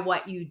by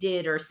what you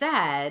did or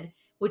said,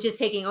 which is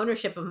taking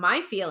ownership of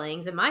my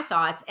feelings and my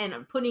thoughts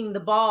and putting the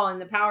ball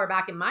and the power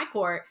back in my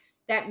court,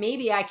 that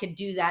maybe I could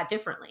do that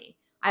differently.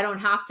 I don't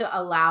have to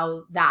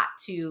allow that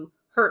to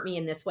hurt me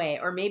in this way.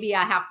 Or maybe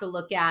I have to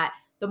look at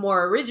the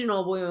more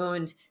original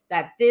wound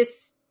that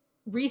this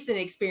recent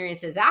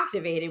experience has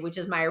activated, which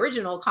is my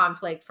original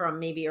conflict from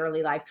maybe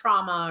early life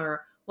trauma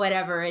or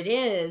whatever it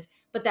is,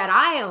 but that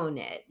I own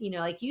it.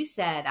 Like you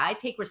said, I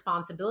take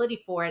responsibility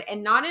for it,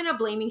 and not in a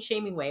blaming,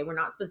 shaming way. We're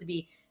not supposed to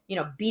be,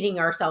 beating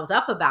ourselves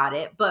up about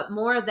it, but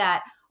more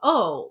that,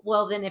 oh,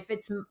 well, then if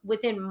it's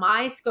within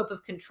my scope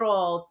of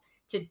control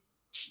to,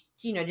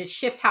 to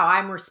shift how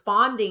I'm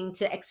responding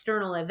to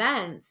external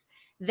events,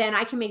 then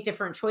I can make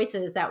different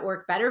choices that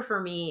work better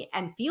for me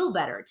and feel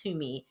better to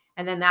me.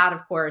 And then that,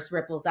 of course,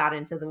 ripples out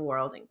into the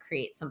world and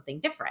creates something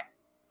different.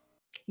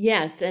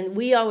 Yes. And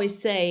we always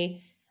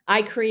say,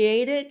 I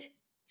create it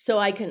so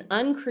I can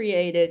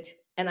uncreate it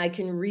and I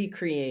can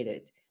recreate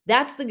it.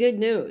 That's the good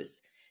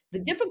news. The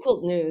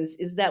difficult news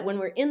is that when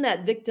we're in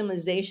that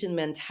victimization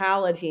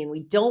mentality and we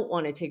don't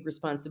want to take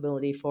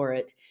responsibility for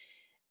it,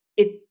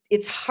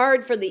 it's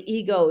hard for the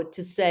ego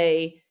to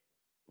say,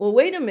 well,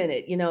 wait a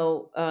minute,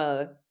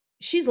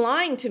 she's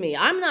lying to me.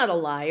 I'm not a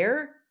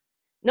liar.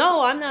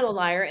 No, I'm not a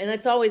liar. And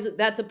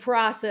that's a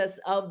process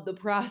of the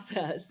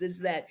process, is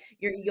that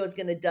your ego is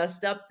going to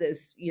dust up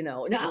this,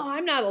 no,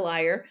 I'm not a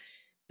liar.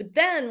 But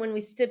then when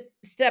we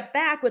step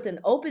back with an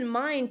open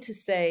mind to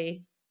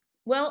say,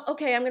 well,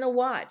 okay, I'm going to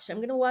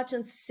watch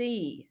and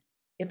see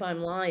if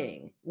I'm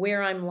lying,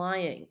 where I'm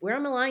lying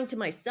to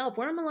myself,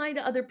 where I'm lying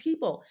to other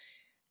people.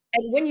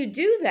 And when you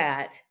do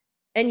that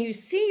and you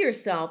see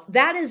yourself,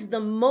 that is the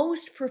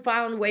most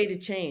profound way to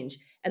change,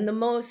 and the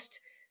most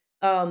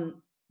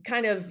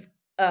kind of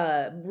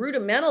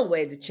rudimental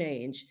way to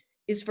change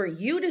is for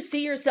you to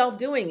see yourself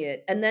doing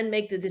it and then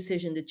make the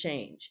decision to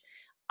change.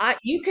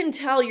 You can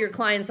tell your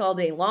clients all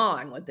day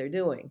long what they're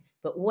doing,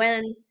 but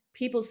when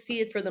people see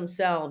it for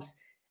themselves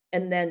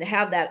and then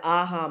have that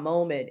aha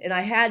moment, and I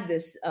had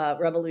this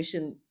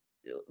revolution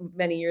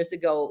many years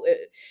ago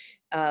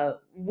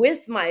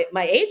with my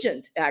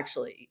agent,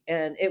 actually,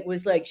 and it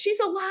was like, she's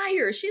a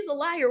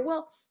liar.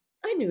 Well,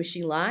 I knew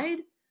she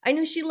lied.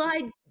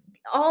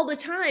 All the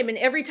time, and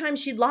every time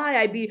she'd lie,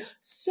 I'd be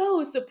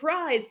so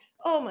surprised.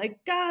 Oh my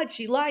God,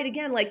 she lied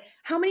again. Like,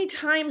 how many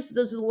times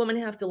does the woman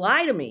have to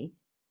lie to me?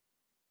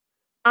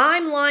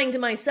 I'm lying to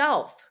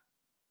myself.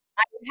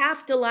 I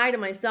have to lie to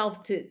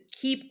myself to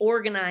keep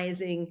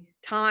organizing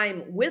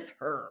time with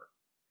her.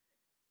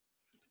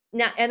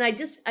 Now, and I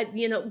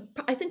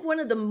think one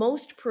of the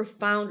most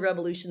profound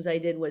revolutions I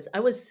did was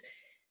I was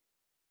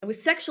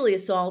sexually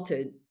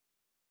assaulted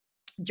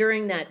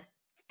during that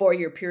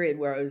 4-year period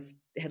where I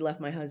had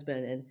left my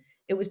husband, and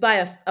it was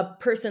by a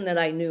person that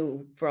I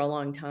knew for a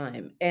long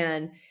time.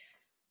 And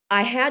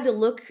I had to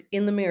look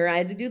in the mirror. I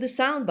had to do the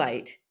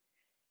soundbite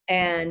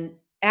and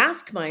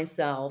ask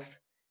myself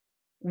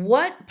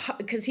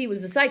because he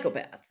was a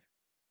psychopath.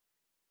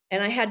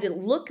 And I had to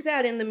look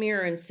that in the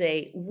mirror and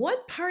say,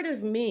 what part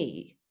of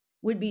me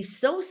would be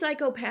so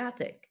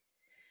psychopathic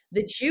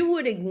that you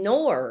would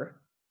ignore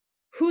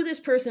who this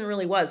person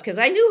really was? Because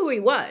I knew who he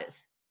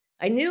was.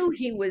 I knew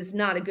he was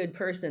not a good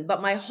person,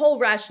 but my whole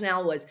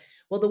rationale was,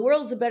 well, the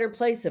world's a better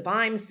place if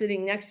I'm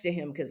sitting next to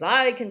him because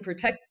I can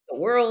protect the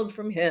world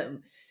from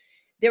him.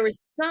 There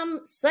was some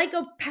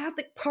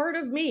psychopathic part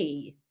of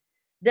me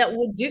that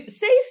would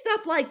say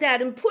stuff like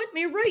that and put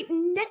me right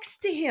next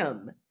to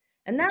him.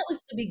 And that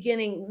was the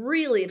beginning,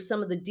 really, of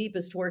some of the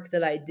deepest work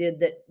that I did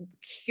that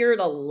cured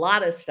a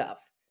lot of stuff.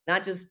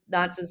 Not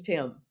just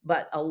him,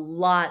 but a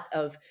lot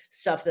of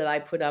stuff that I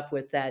put up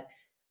with that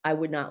I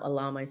would not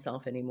allow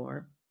myself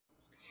anymore.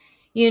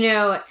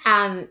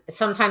 And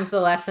sometimes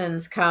the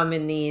lessons come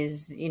in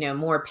these,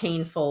 more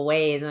painful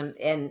ways. And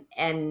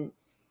I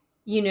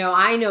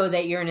know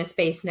that you're in a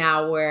space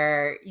now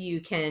where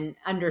you can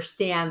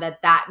understand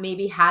that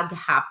maybe had to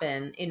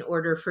happen in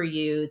order for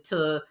you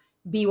to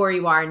be where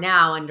you are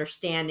now,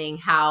 understanding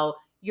how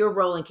your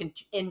role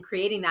in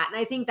creating that. And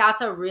I think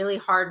that's a really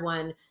hard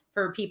one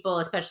for people,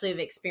 especially who've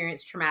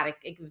experienced traumatic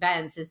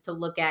events, is to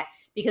look at,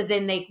 because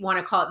then they want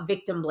to call it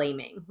victim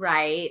blaming,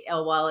 right?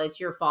 Oh, well, it's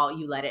your fault,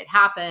 you let it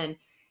happen.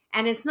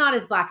 And it's not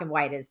as black and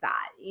white as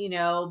that,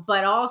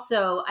 but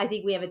also I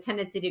think we have a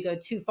tendency to go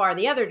too far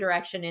the other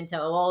direction into,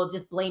 well,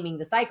 just blaming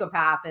the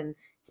psychopath and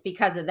it's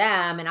because of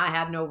them and I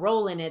had no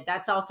role in it.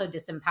 That's also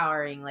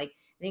disempowering. Like,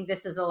 I think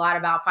this is a lot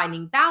about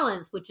finding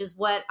balance, which is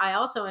what I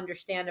also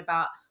understand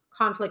about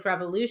conflict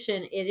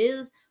revolution. It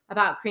is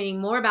about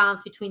creating more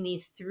balance between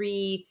these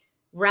three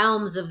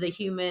realms of the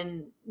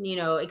human,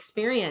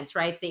 experience,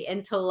 right? The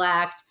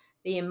intellect,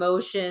 the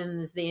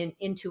emotions, the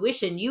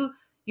intuition.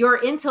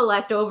 Your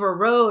intellect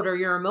overrode, or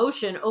your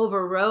emotion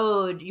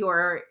overrode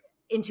your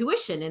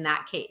intuition in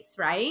that case,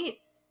 right?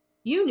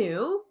 You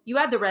knew you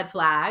had the red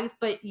flags,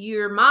 but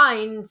your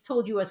mind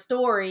told you a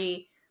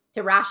story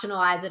to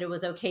rationalize that it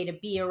was okay to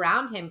be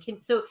around him. Can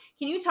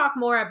you talk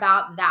more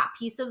about that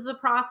piece of the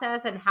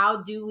process, and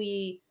how do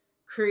we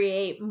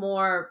create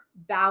more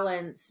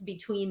balance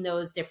between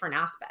those different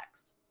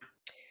aspects?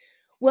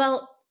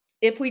 Well,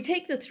 if we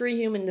take the three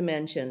human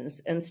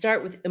dimensions and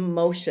start with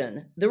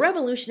emotion, the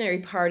revolutionary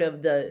part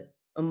of the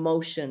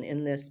emotion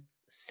in this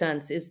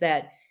sense is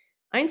that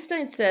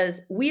Einstein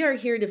says we are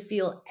here to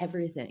feel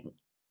everything.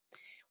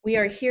 We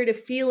are here to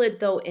feel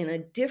it, though, in a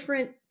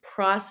different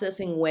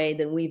processing way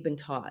than we've been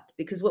taught.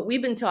 Because what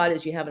we've been taught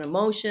is you have an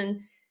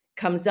emotion,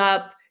 comes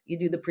up, you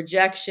do the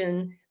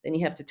projection, then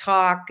you have to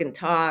talk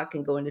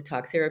and go into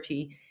talk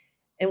therapy.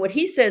 And what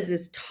he says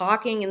is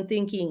talking and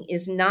thinking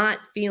is not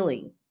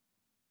feeling.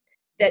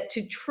 That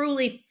to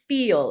truly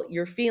feel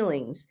your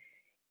feelings,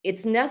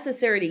 it's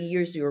necessary to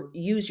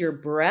use your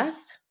breath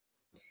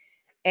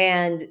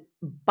and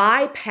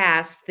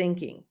bypass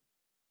thinking.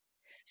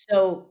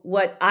 So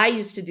what I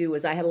used to do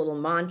was I had a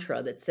little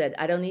mantra that said,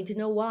 I don't need to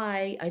know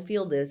why I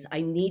feel this.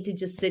 I need to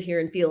just sit here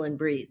and feel and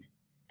breathe.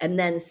 And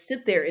then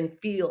sit there and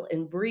feel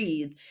and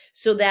breathe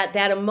so that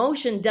that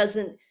emotion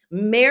doesn't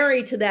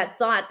marry to that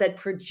thought that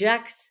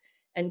projects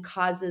and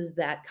causes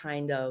that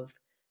kind of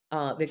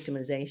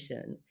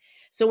victimization.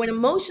 So when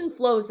emotion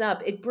flows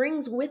up, it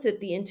brings with it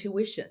the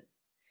intuition.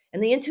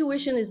 And the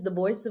intuition is the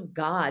voice of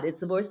God.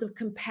 It's the voice of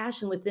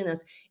compassion within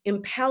us,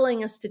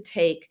 impelling us to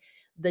take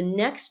the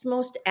next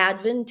most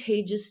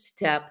advantageous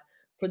step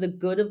for the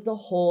good of the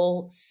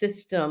whole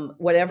system,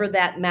 whatever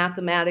that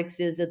mathematics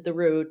is at the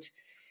root.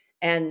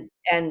 And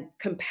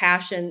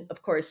compassion,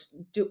 of course,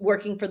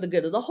 working for the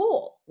good of the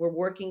whole. We're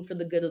working for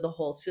the good of the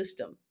whole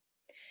system.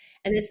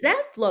 And as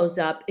that flows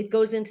up, it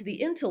goes into the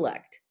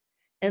intellect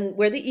and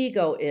where the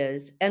ego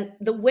is. And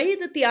the way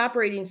that the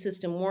operating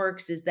system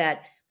works is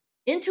that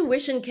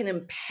intuition can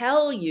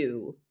impel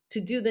you to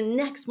do the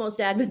next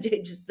most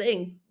advantageous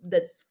thing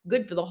that's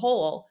good for the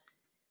whole.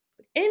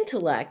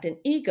 Intellect and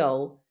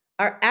ego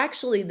are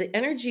actually the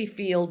energy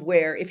field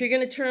where if you're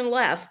going to turn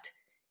left,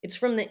 it's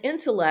from the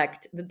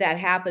intellect that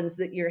happens,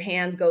 that your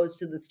hand goes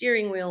to the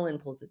steering wheel and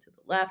pulls it to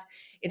the left.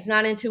 It's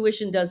not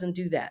intuition, doesn't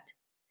do that.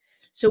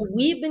 So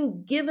we've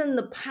been given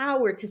the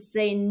power to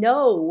say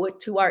no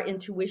to our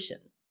intuition.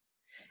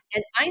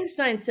 And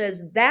Einstein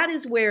says that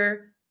is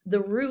where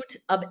the root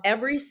of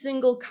every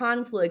single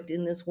conflict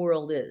in this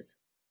world is.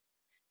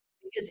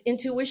 Because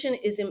intuition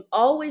is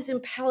always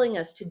impelling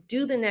us to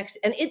do the next,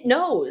 and it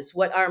knows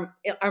what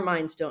our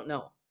minds don't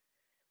know.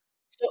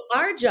 So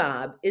our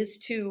job is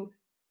to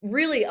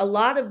really, a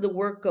lot of the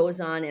work goes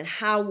on in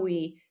how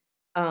we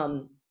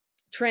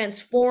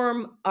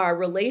transform our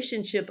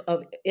relationship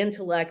of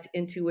intellect,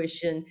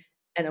 intuition,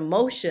 and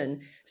emotion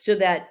so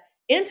that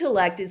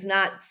intellect is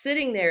not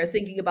sitting there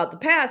thinking about the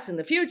past and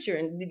the future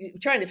and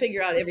trying to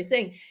figure out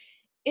everything.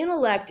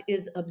 Intellect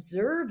is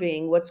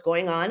observing what's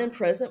going on in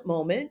present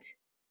moment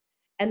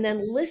and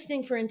then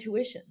listening for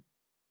intuition.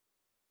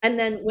 And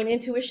then when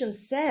intuition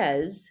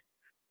says,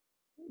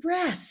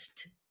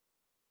 rest,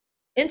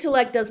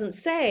 intellect doesn't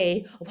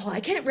say, well, I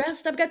can't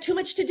rest, I've got too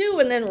much to do,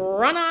 and then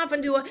run off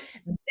and do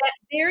that.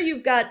 There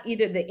you've got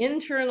either the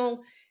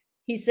internal,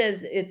 he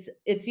says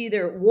it's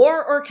either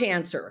war or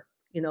cancer,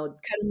 kind of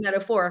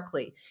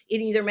metaphorically.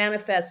 It either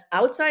manifests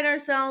outside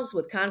ourselves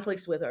with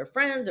conflicts with our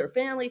friends or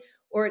family,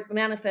 or it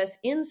manifests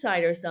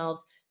inside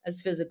ourselves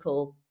as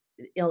physical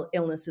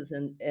illnesses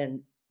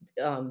and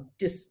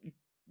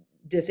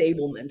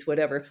disablement,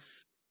 whatever.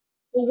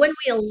 But when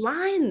we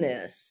align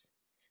this,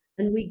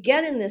 and we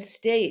get in this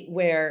state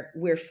where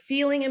we're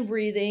feeling and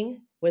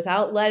breathing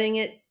without letting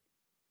it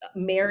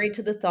marry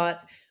to the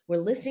thoughts, we're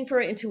listening for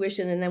our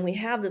intuition, and then we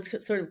have this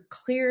sort of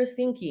clear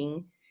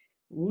thinking,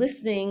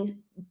 listening,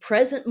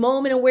 present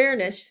moment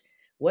awareness,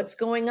 what's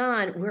going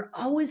on, we're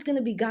always going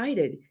to be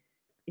guided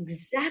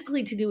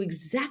exactly to do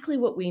exactly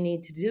what we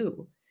need to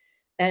do.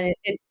 And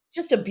it's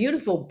just a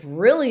beautiful,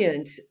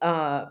 brilliant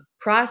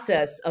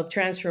process of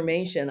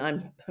transformation.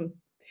 I'm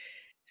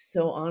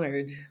so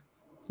honored.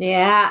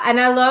 Yeah, and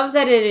I love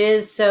that it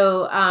is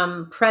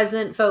so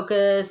present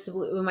focused.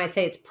 We might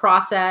say it's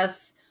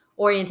process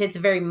oriented. It's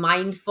very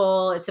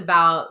mindful. It's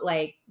about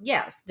like,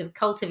 yes,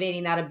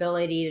 cultivating that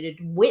ability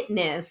to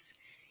witness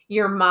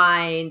your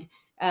mind,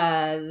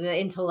 the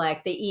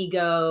intellect, the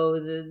ego,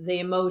 the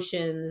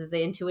emotions,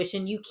 the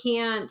intuition. You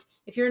can't,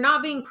 if you're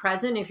not being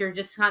present, if you're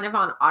just kind of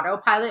on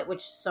autopilot,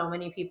 which so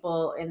many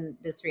people in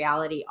this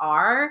reality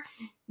are,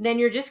 then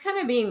you're just kind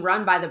of being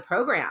run by the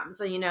programs.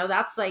 So,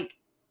 that's like,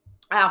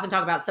 I often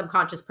talk about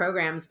subconscious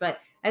programs, but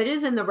it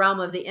is in the realm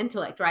of the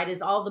intellect, right? Is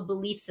all the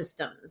belief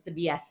systems, the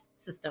BS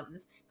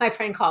systems, my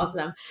friend calls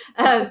them,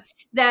 that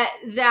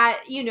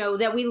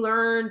we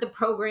learned, the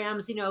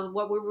programs,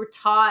 what we were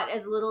taught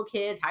as little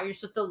kids, how you're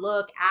supposed to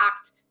look,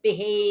 act,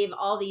 behave,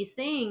 all these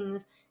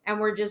things, and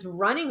we're just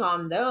running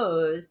on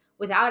those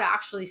without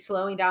actually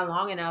slowing down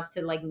long enough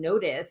to like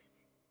notice,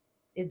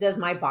 does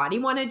my body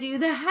want to do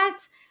that?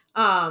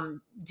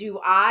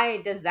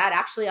 Does that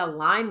actually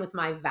align with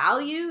my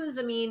values?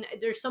 I mean,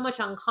 there's so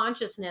much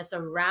unconsciousness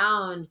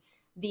around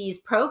these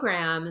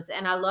programs,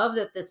 and I love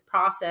that this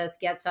process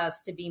gets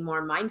us to be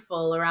more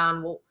mindful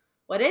around, well,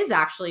 what is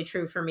actually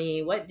true for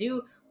me? What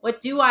do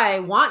I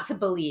want to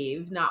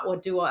believe, not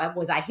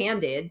was I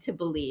handed to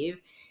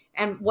believe?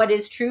 And what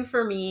is true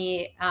for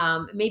me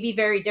may be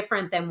very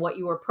different than what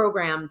you were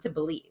programmed to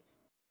believe.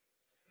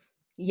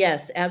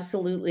 Yes,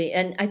 absolutely.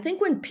 And I think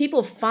when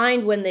people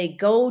find when they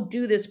go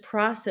do this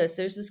process,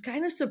 there's this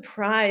kind of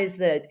surprise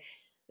that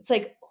it's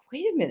like,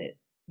 wait a minute,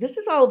 this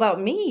is all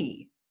about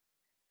me.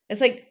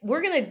 It's like,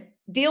 we're going to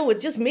deal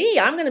with just me.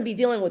 I'm going to be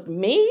dealing with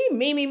me,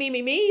 me, me, me,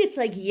 me, me. It's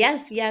like,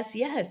 yes, yes,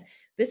 yes.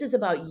 This is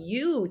about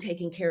you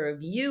taking care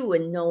of you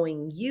and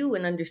knowing you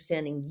and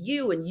understanding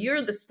you. And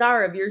you're the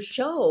star of your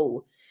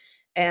show.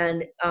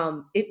 And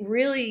it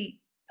really,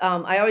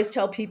 I always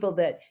tell people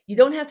that you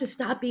don't have to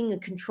stop being a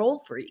control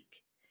freak.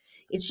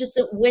 It's just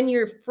that when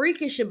you're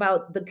freakish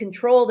about the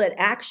control that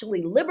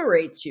actually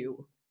liberates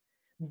you,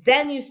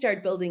 then you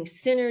start building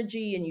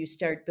synergy and you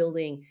start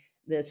building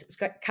this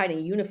kind of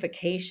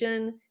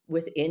unification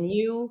within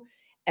you.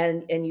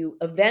 And you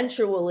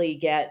eventually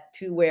get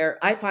to where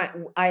I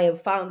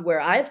have found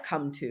where I've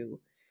come to,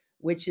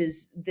 which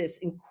is this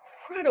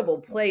incredible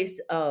place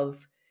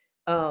of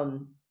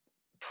um,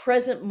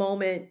 present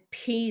moment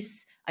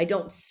peace. I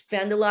don't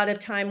spend a lot of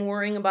time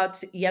worrying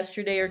about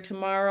yesterday or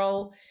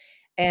tomorrow.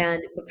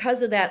 And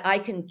because of that, I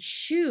can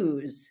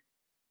choose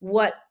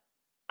what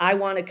I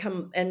want to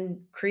come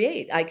and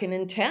create. I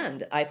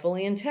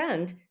fully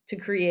intend to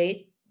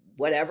create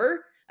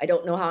whatever. I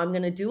don't know how I'm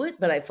going to do it,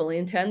 but I fully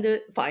intend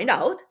to find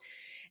out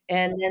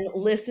and then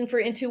listen for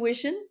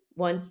intuition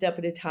one step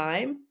at a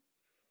time.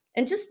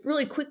 And just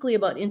really quickly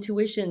about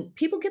intuition,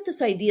 people get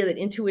this idea that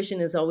intuition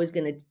is always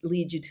going to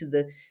lead you to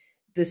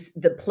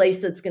the place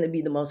that's going to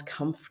be the most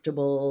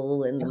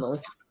comfortable and the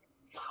most,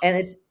 and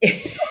it's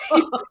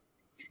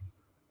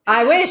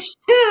I wish.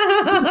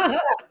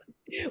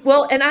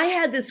 well, and I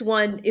had this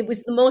one, it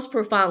was the most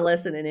profound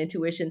lesson in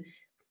intuition.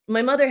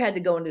 My mother had to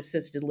go into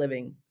assisted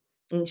living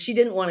and she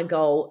didn't want to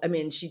go. I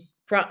mean, she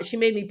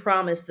made me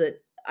promise that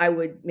I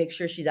would make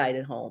sure she died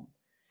at home.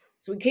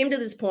 So we came to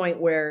this point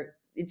where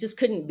it just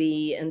couldn't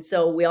be. And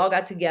so we all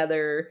got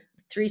together,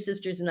 three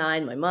sisters and I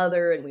and my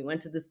mother, and we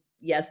went to this.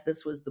 Yes,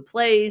 this was the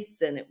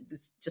place. And it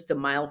was just a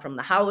mile from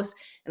the house.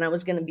 And I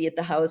was going to be at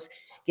the house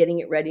getting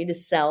it ready to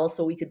sell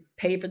so we could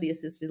pay for the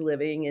assisted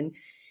living. And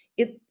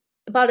it,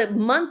 about a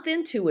month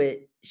into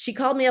it, she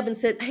called me up and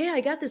said, "Hey, I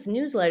got this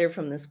newsletter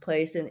from this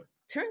place. And it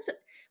turns out,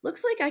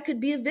 looks like I could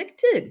be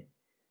evicted."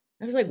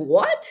 I was like,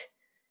 "What?"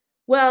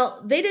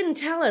 Well, they didn't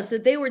tell us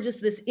that they were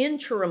just this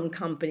interim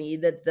company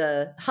that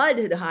the HUD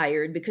had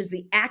hired because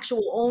the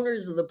actual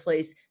owners of the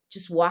place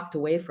just walked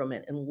away from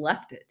it and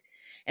left it.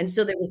 And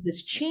so there was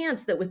this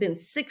chance that within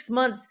 6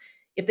 months,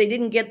 if they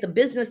didn't get the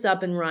business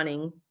up and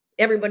running,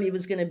 everybody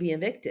was going to be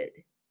evicted.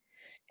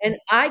 And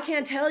I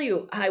can't tell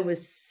you, I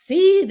was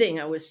seething.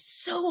 I was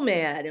so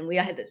mad. And we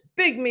had this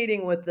big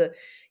meeting with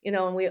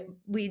and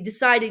we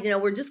decided,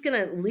 we're just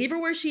gonna leave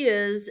her where she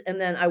is, and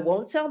then I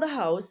won't sell the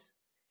house,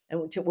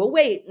 and we'll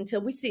wait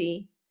until we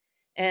see.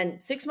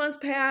 And 6 months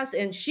pass,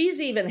 and she's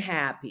even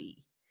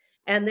happy.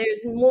 And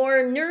there's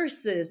more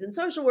nurses and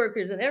social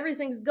workers, and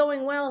everything's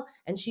going well.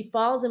 And she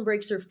falls and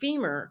breaks her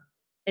femur,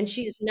 and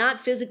she is not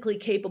physically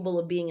capable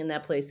of being in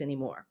that place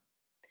anymore.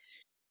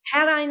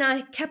 Had I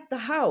not kept the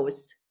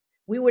house,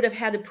 we would have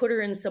had to put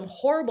her in some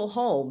horrible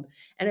home,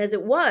 and as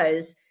it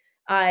was,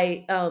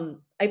 I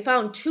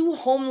found 2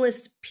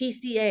 homeless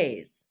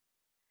PCAs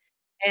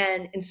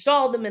and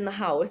installed them in the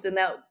house, and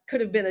that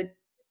could have been a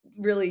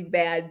really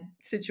bad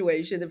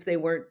situation if they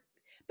weren't,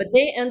 but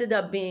they ended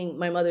up being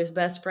my mother's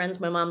best friends.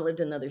 My mom lived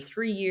another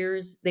 3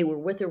 years. They were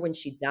with her when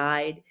she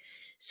died.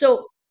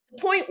 So,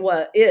 the point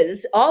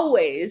is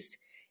always,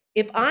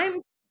 if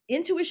I'm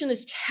intuition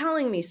is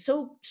telling me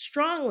so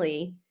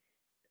strongly,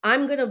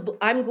 I'm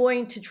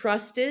going to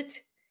trust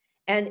it,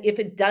 and if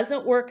it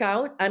doesn't work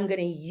out, I'm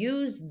gonna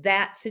use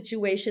that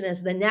situation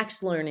as the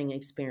next learning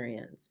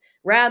experience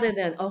rather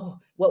than, "Oh,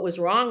 what was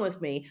wrong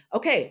with me?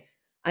 Okay,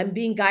 I'm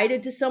being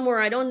guided to somewhere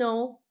I don't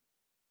know,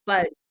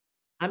 but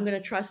I'm gonna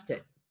trust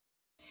it."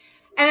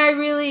 And I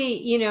really,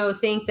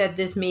 think that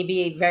this may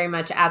be very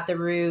much at the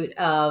root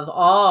of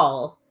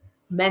all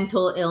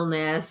mental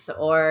illness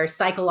or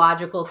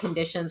psychological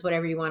conditions,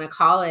 whatever you want to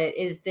call it,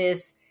 is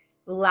this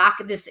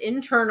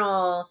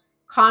internal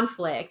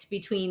conflict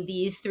between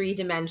these three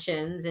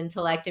dimensions: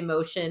 intellect,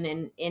 emotion,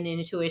 and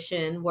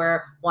intuition,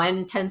 where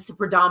one tends to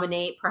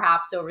predominate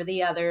perhaps over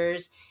the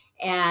others.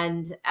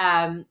 And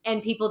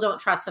people don't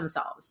trust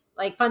themselves.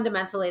 Like,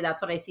 fundamentally, that's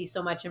what I see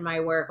so much in my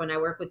work when I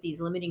work with these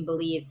limiting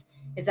beliefs,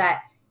 is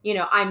that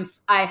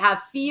I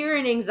have fear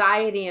and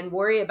anxiety and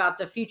worry about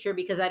the future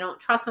because I don't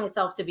trust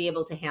myself to be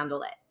able to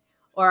handle it,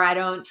 or I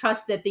don't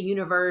trust that the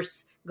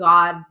universe,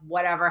 God,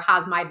 whatever,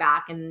 has my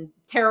back, and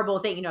terrible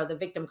thing, the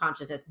victim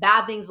consciousness,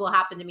 bad things will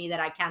happen to me that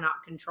I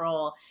cannot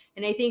control.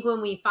 And I think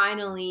when we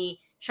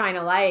finally shine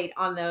a light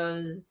on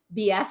those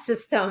BS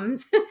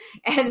systems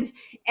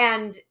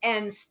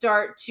and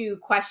start to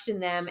question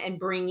them and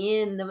bring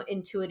in the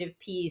intuitive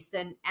piece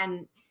and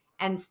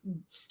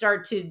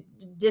start to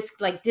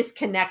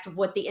disconnect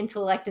what the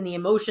intellect and the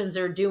emotions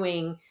are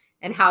doing,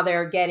 and how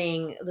they're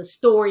getting the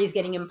stories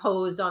getting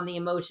imposed on the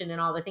emotion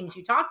and all the things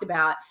you talked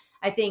about.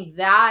 I think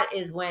that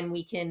is when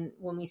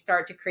we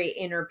start to create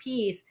inner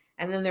peace,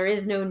 and then there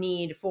is no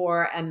need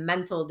for a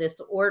mental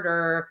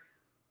disorder,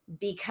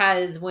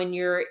 because when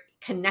you're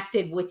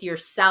connected with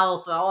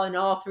yourself in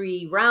all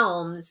three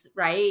realms,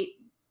 right?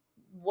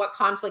 What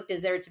conflict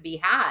is there to be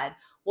had?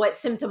 What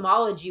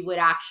symptomology would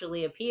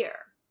actually appear?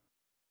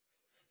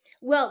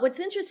 Well, what's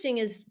interesting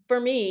is, for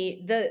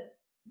me,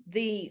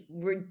 the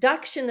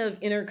reduction of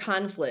inner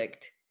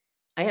conflict.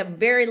 I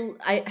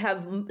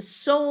have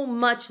so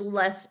much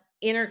less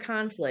inner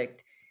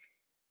conflict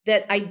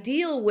that I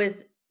deal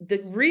with the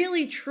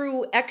really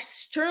true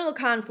external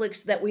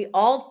conflicts that we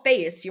all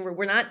face.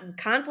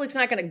 Conflict's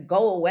not going to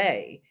go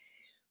away,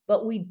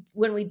 but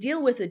when we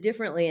deal with it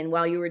differently. And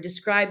while you were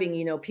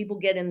describing, people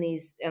get in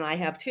these, and I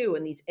have too,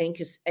 in these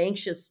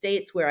anxious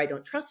states where I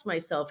don't trust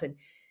myself and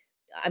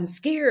I'm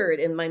scared,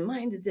 and my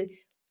mind is,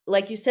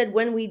 like you said,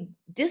 when we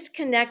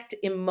disconnect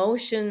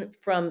emotion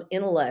from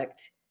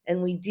intellect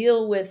and we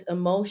deal with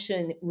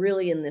emotion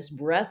really in this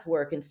breath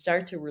work and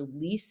start to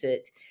release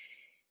it,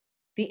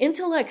 the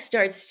intellect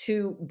starts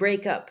to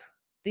break up.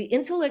 The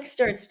intellect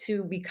starts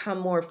to become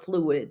more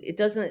fluid. It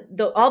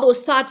doesn't, all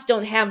those thoughts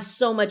don't have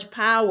so much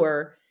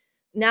power.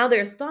 Now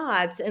they're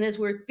thoughts. And as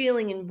we're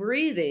feeling and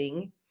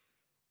breathing,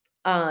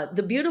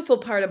 the beautiful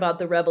part about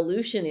the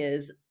revolution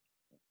is,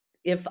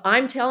 if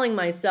I'm telling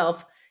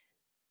myself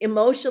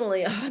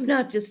emotionally, oh, I'm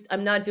not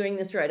doing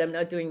this right. I'm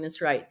not doing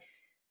this right.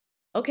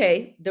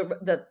 Okay.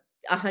 The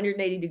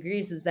 180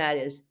 degrees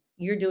is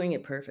you're doing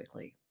it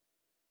perfectly.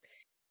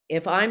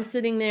 If I'm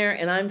sitting there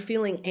and I'm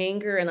feeling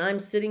anger, and I'm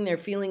sitting there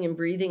feeling and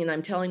breathing, and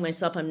I'm telling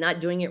myself I'm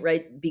not doing it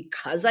right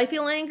because I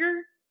feel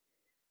anger,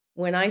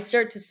 when I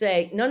start to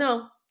say,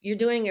 no, you're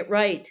doing it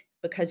right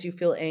because you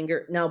feel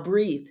anger. Now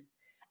breathe,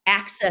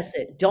 access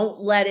it. Don't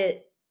let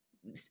it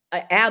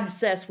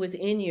abscess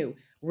within you.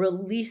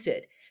 Release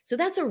it. So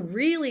that's a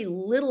really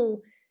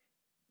little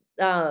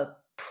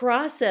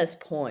process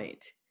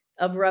point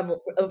of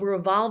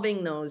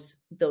revolving those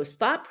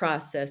thought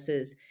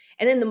processes.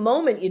 And in the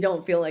moment, you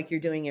don't feel like you're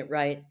doing it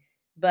right,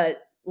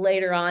 but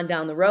later on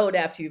down the road,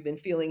 after you've been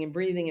feeling and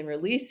breathing and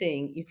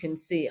releasing, you can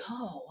see,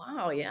 oh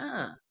wow,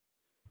 yeah.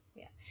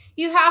 Yeah.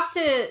 You have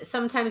to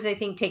sometimes, I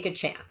think, take a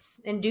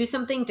chance and do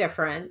something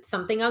different,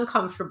 something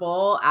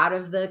uncomfortable, out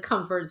of the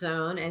comfort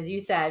zone, as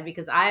you said,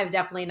 because I have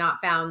definitely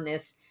not found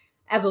this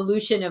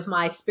evolution of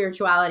my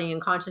spirituality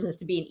and consciousness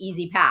to be an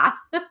easy path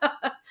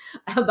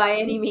by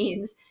any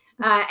means,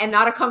 and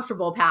not a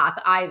comfortable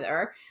path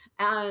either.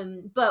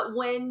 But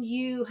when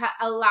you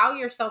allow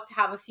yourself to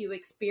have a few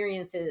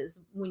experiences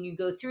when you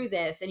go through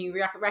this, and you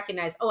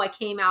recognize, oh, I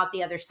came out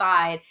the other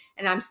side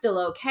and I'm still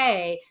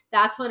okay,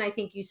 that's when I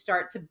think you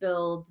start to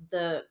build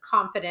the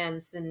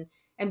confidence and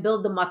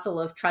build the muscle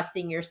of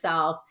trusting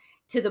yourself,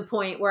 to the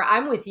point where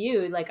I'm with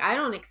you. Like, I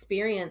don't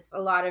experience a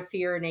lot of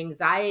fear and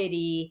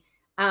anxiety,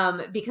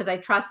 because I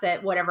trust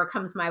that whatever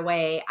comes my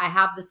way, I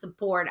have the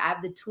support, I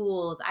have the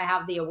tools, I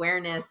have the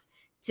awareness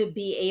to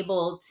be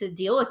able to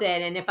deal with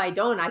it. And if I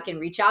don't, I can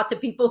reach out to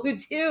people who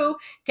do,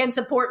 can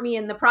support me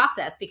in the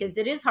process, because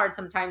it is hard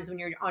sometimes when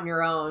you're on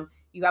your own,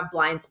 you have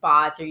blind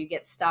spots or you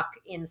get stuck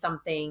in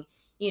something,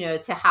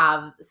 to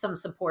have some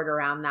support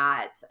around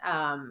that,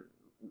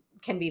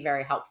 can be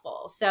very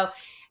helpful. So,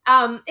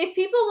 if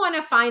people want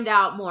to find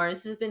out more,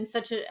 this has been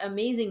such an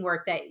amazing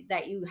work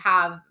that you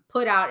have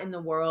put out in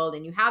the world,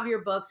 and you have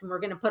your books, and we're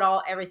going to put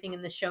everything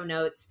in the show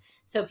notes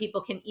so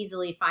people can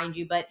easily find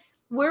you. But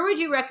where would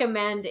you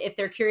recommend, if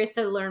they're curious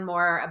to learn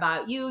more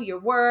about you, your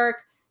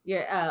work,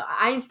 your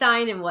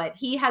Einstein and what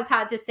he has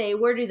had to say,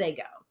 where do they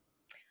go?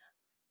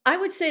 I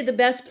would say the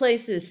best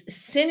place is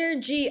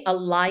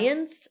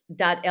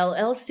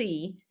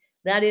synergyalliance.llc.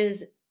 That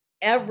is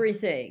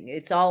everything.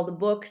 It's all the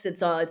books, it's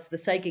the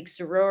psychic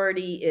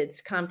sorority,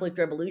 it's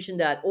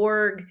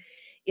conflictrevolution.org.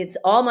 It's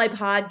all my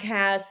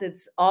podcasts,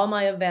 it's all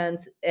my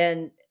events,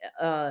 and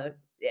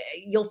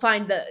you'll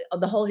find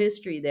the whole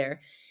history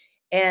there.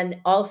 And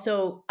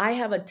also, I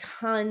have a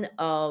ton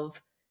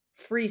of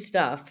free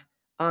stuff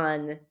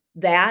on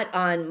that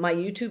on my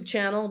YouTube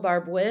channel,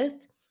 Barb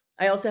With.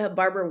 I also have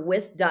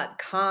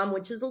barbarawith.com,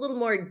 which is a little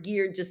more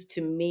geared just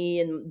to me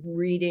and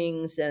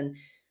readings and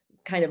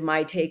kind of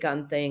my take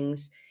on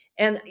things.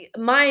 And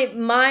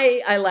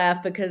I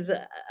laugh because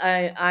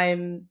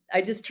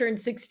I just turned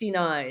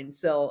 69,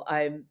 so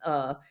I'm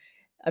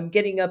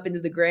getting up into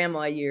the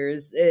grandma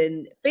years,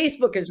 and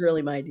Facebook is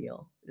really my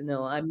deal.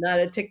 No, I'm not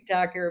a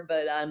TikToker,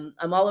 but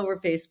I'm all over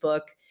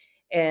Facebook,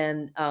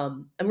 and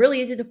I'm really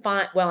easy to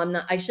find. Well, I'm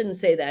not. I shouldn't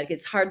say that.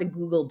 It's hard to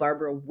Google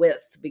Barbara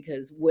With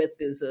because With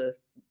is a.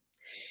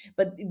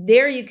 But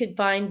there you could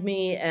find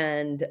me,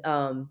 and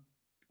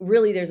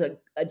really, there's a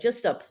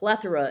just a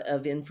plethora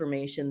of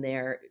information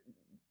there.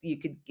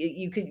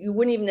 You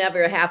wouldn't even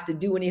ever have to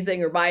do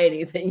anything or buy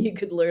anything. You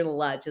could learn a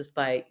lot just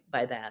by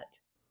that.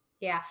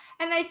 Yeah.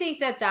 And I think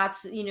that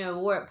that's,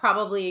 where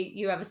probably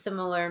you have a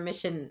similar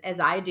mission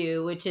as I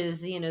do, which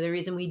is, the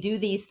reason we do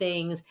these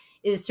things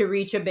is to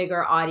reach a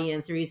bigger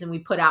audience. The reason we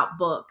put out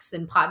books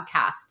and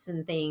podcasts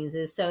and things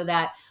is so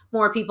that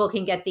more people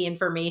can get the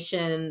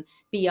information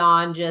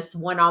beyond just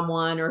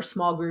one-on-one or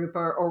small group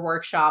or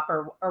workshop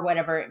or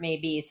whatever it may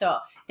be. So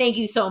thank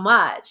you so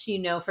much,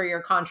 for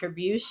your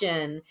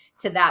contribution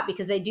to that,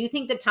 because I do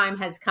think the time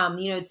has come.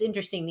 It's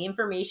interesting. The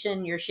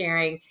information you're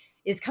sharing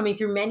is coming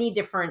through many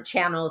different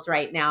channels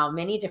right now,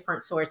 many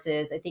different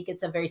sources. I think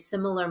it's a very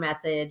similar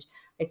message.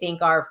 I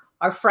think our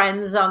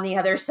friends on the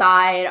other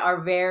side are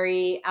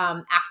very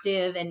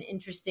active and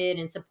interested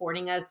in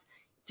supporting us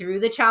through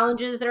the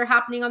challenges that are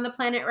happening on the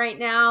planet right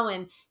now.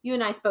 And you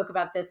and I spoke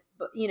about this,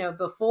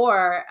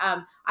 before.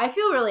 I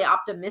feel really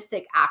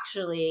optimistic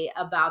actually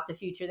about the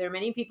future. There are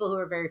many people who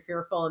are very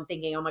fearful and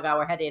thinking, oh my God,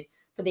 we're headed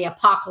for the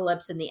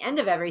apocalypse and the end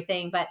of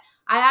everything. But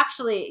I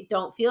actually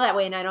don't feel that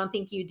way. And I don't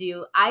think you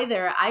do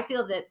either. I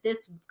feel that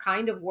this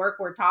kind of work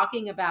we're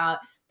talking about,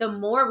 the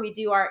more we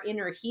do our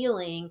inner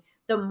healing,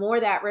 the more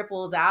that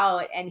ripples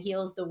out and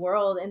heals the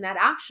world. And that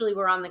actually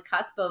we're on the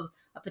cusp of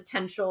a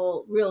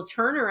potential real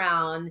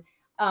turnaround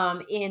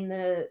in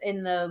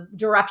the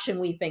direction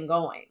we've been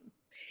going.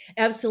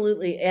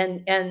 Absolutely.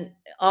 And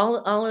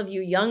all of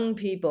you young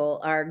people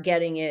are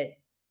getting it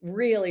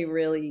really,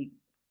 really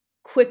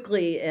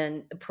quickly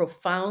and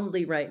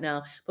profoundly right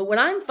now. But what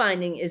I'm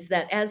finding is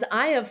that as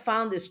I have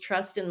found this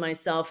trust in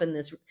myself and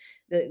this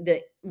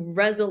the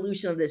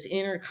resolution of this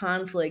inner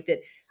conflict, that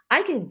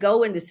I can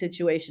go into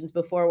situations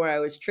before where I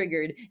was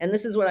triggered. And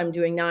this is what I'm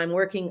doing now. I'm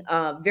working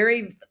a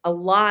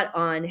lot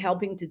on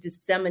helping to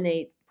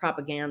disseminate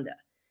propaganda,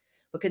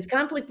 because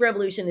conflict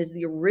revolution is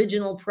the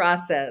original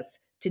process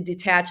to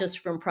detach us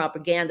from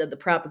propaganda, the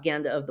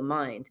propaganda of the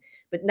mind.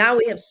 But now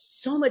we have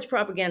so much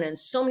propaganda, and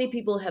so many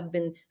people have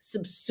been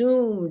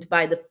subsumed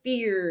by the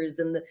fears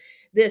and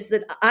this,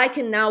 that I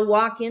can now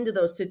walk into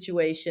those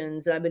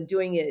situations. I've been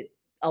doing it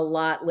a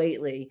lot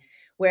lately,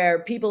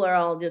 where people are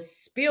all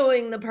just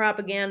spewing the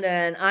propaganda,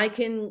 and I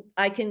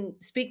can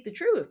speak the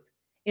truth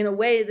in a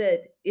way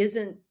that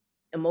isn't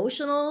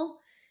emotional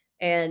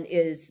and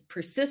is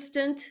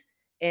persistent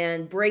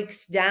and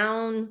breaks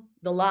down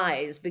the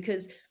lies.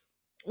 Because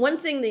one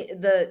thing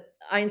the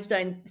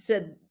Einstein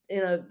said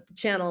in a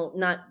channel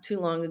not too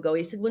long ago,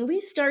 he said, when we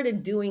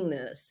started doing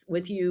this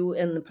with you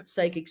and the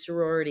psychic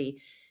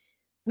sorority,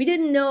 we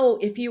didn't know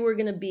if you were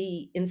going to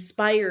be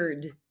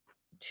inspired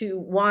to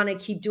want to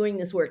keep doing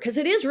this work, because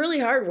it is really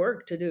hard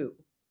work to do.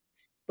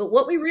 But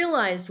what we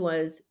realized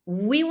was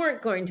we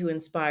weren't going to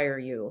inspire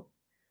you.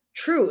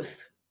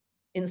 Truth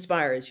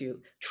inspires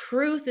you.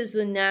 Truth is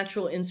the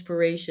natural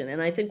inspiration.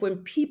 And I think when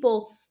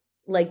people,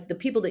 like the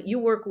people that you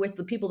work with,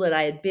 the people that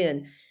I had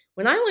been,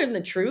 when I learned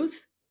the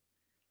truth,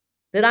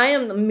 that I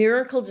am a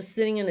miracle just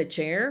sitting in a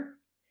chair,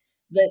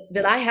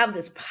 that I have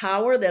this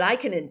power, that I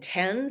can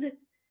intend,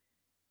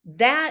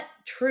 that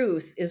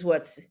truth is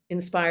what's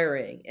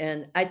inspiring.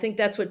 And I think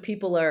that's what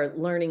people are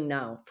learning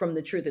now from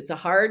the truth. It's a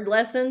hard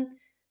lesson,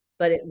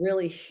 but it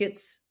really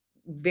hits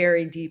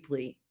very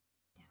deeply.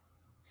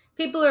 Yes.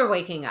 People are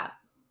waking up.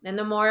 And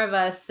the more of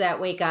us that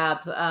wake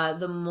up,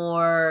 the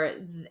more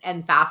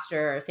and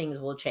faster things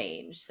will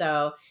change.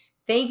 So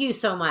thank you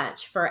so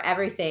much for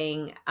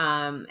everything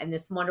and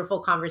this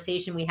wonderful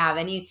conversation we have.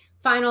 Any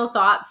final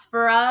thoughts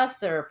for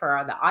us or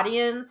for the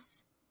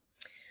audience?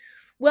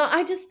 Well,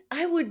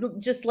 I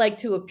would just like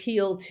to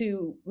appeal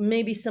to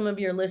maybe some of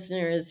your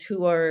listeners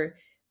who are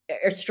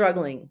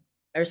struggling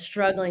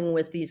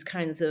with these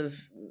kinds of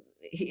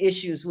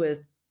issues, with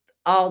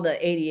all the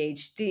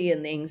ADHD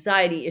and the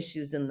anxiety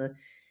issues, and the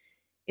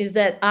is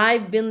that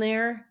I've been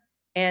there,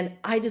 and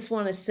I just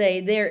want to say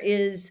there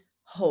is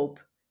hope,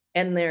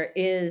 and there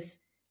is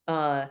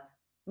uh,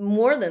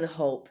 more than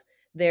hope.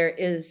 There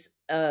is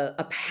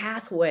a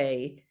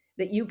pathway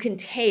that you can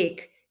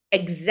take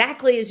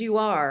exactly as you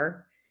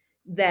are,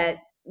 that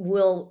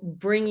will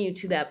bring you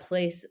to that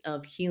place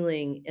of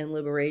healing and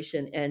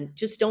liberation. And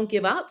just don't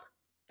give up.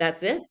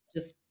 That's it.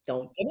 Just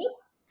don't give up.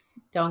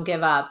 Don't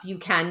give up. You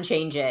can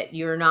change it.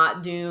 You're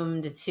not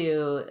doomed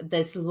to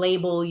this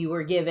label you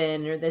were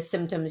given or the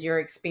symptoms you're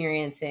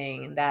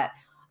experiencing. That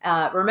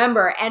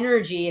remember,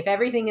 energy, if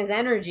everything is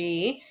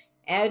energy,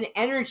 and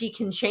energy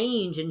can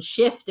change and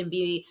shift and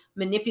be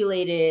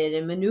manipulated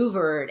and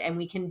maneuvered, and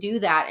we can do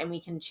that, and we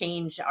can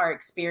change our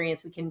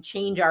experience, we can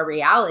change our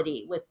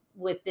reality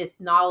with this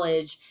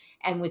knowledge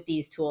and with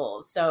these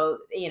tools. So,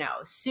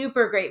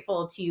 super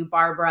grateful to you,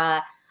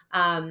 Barbara.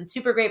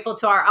 Super grateful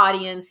to our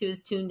audience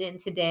who's tuned in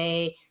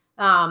today.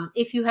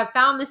 If you have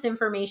found this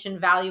information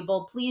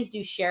valuable, please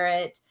do share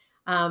it.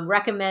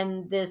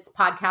 Recommend this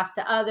podcast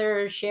to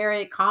others, share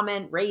it,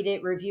 comment, rate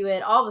it, review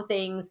it, all the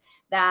things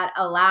that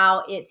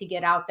allow it to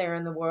get out there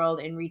in the world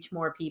and reach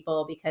more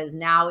people, because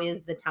now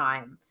is the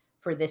time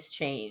for this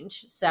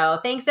change. So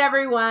thanks,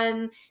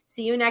 everyone.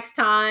 See you next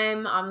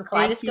time on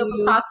Kaleidoscope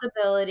of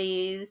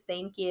Possibilities.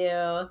 Thank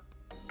you.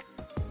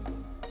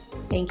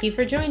 Thank you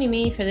for joining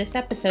me for this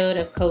episode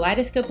of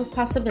Kaleidoscope of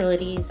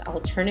Possibilities,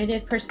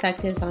 Alternative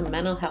Perspectives on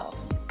Mental Health.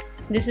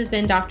 This has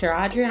been Dr.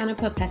 Adriana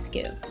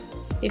Popescu.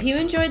 If you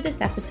enjoyed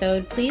this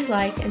episode, please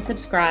like and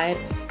subscribe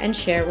and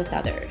share with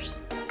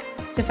others.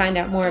 To find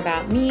out more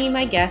about me,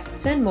 my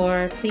guests, and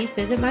more, please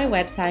visit my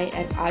website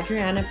at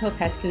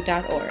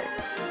adrianapopescu.org.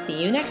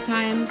 See you next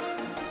time.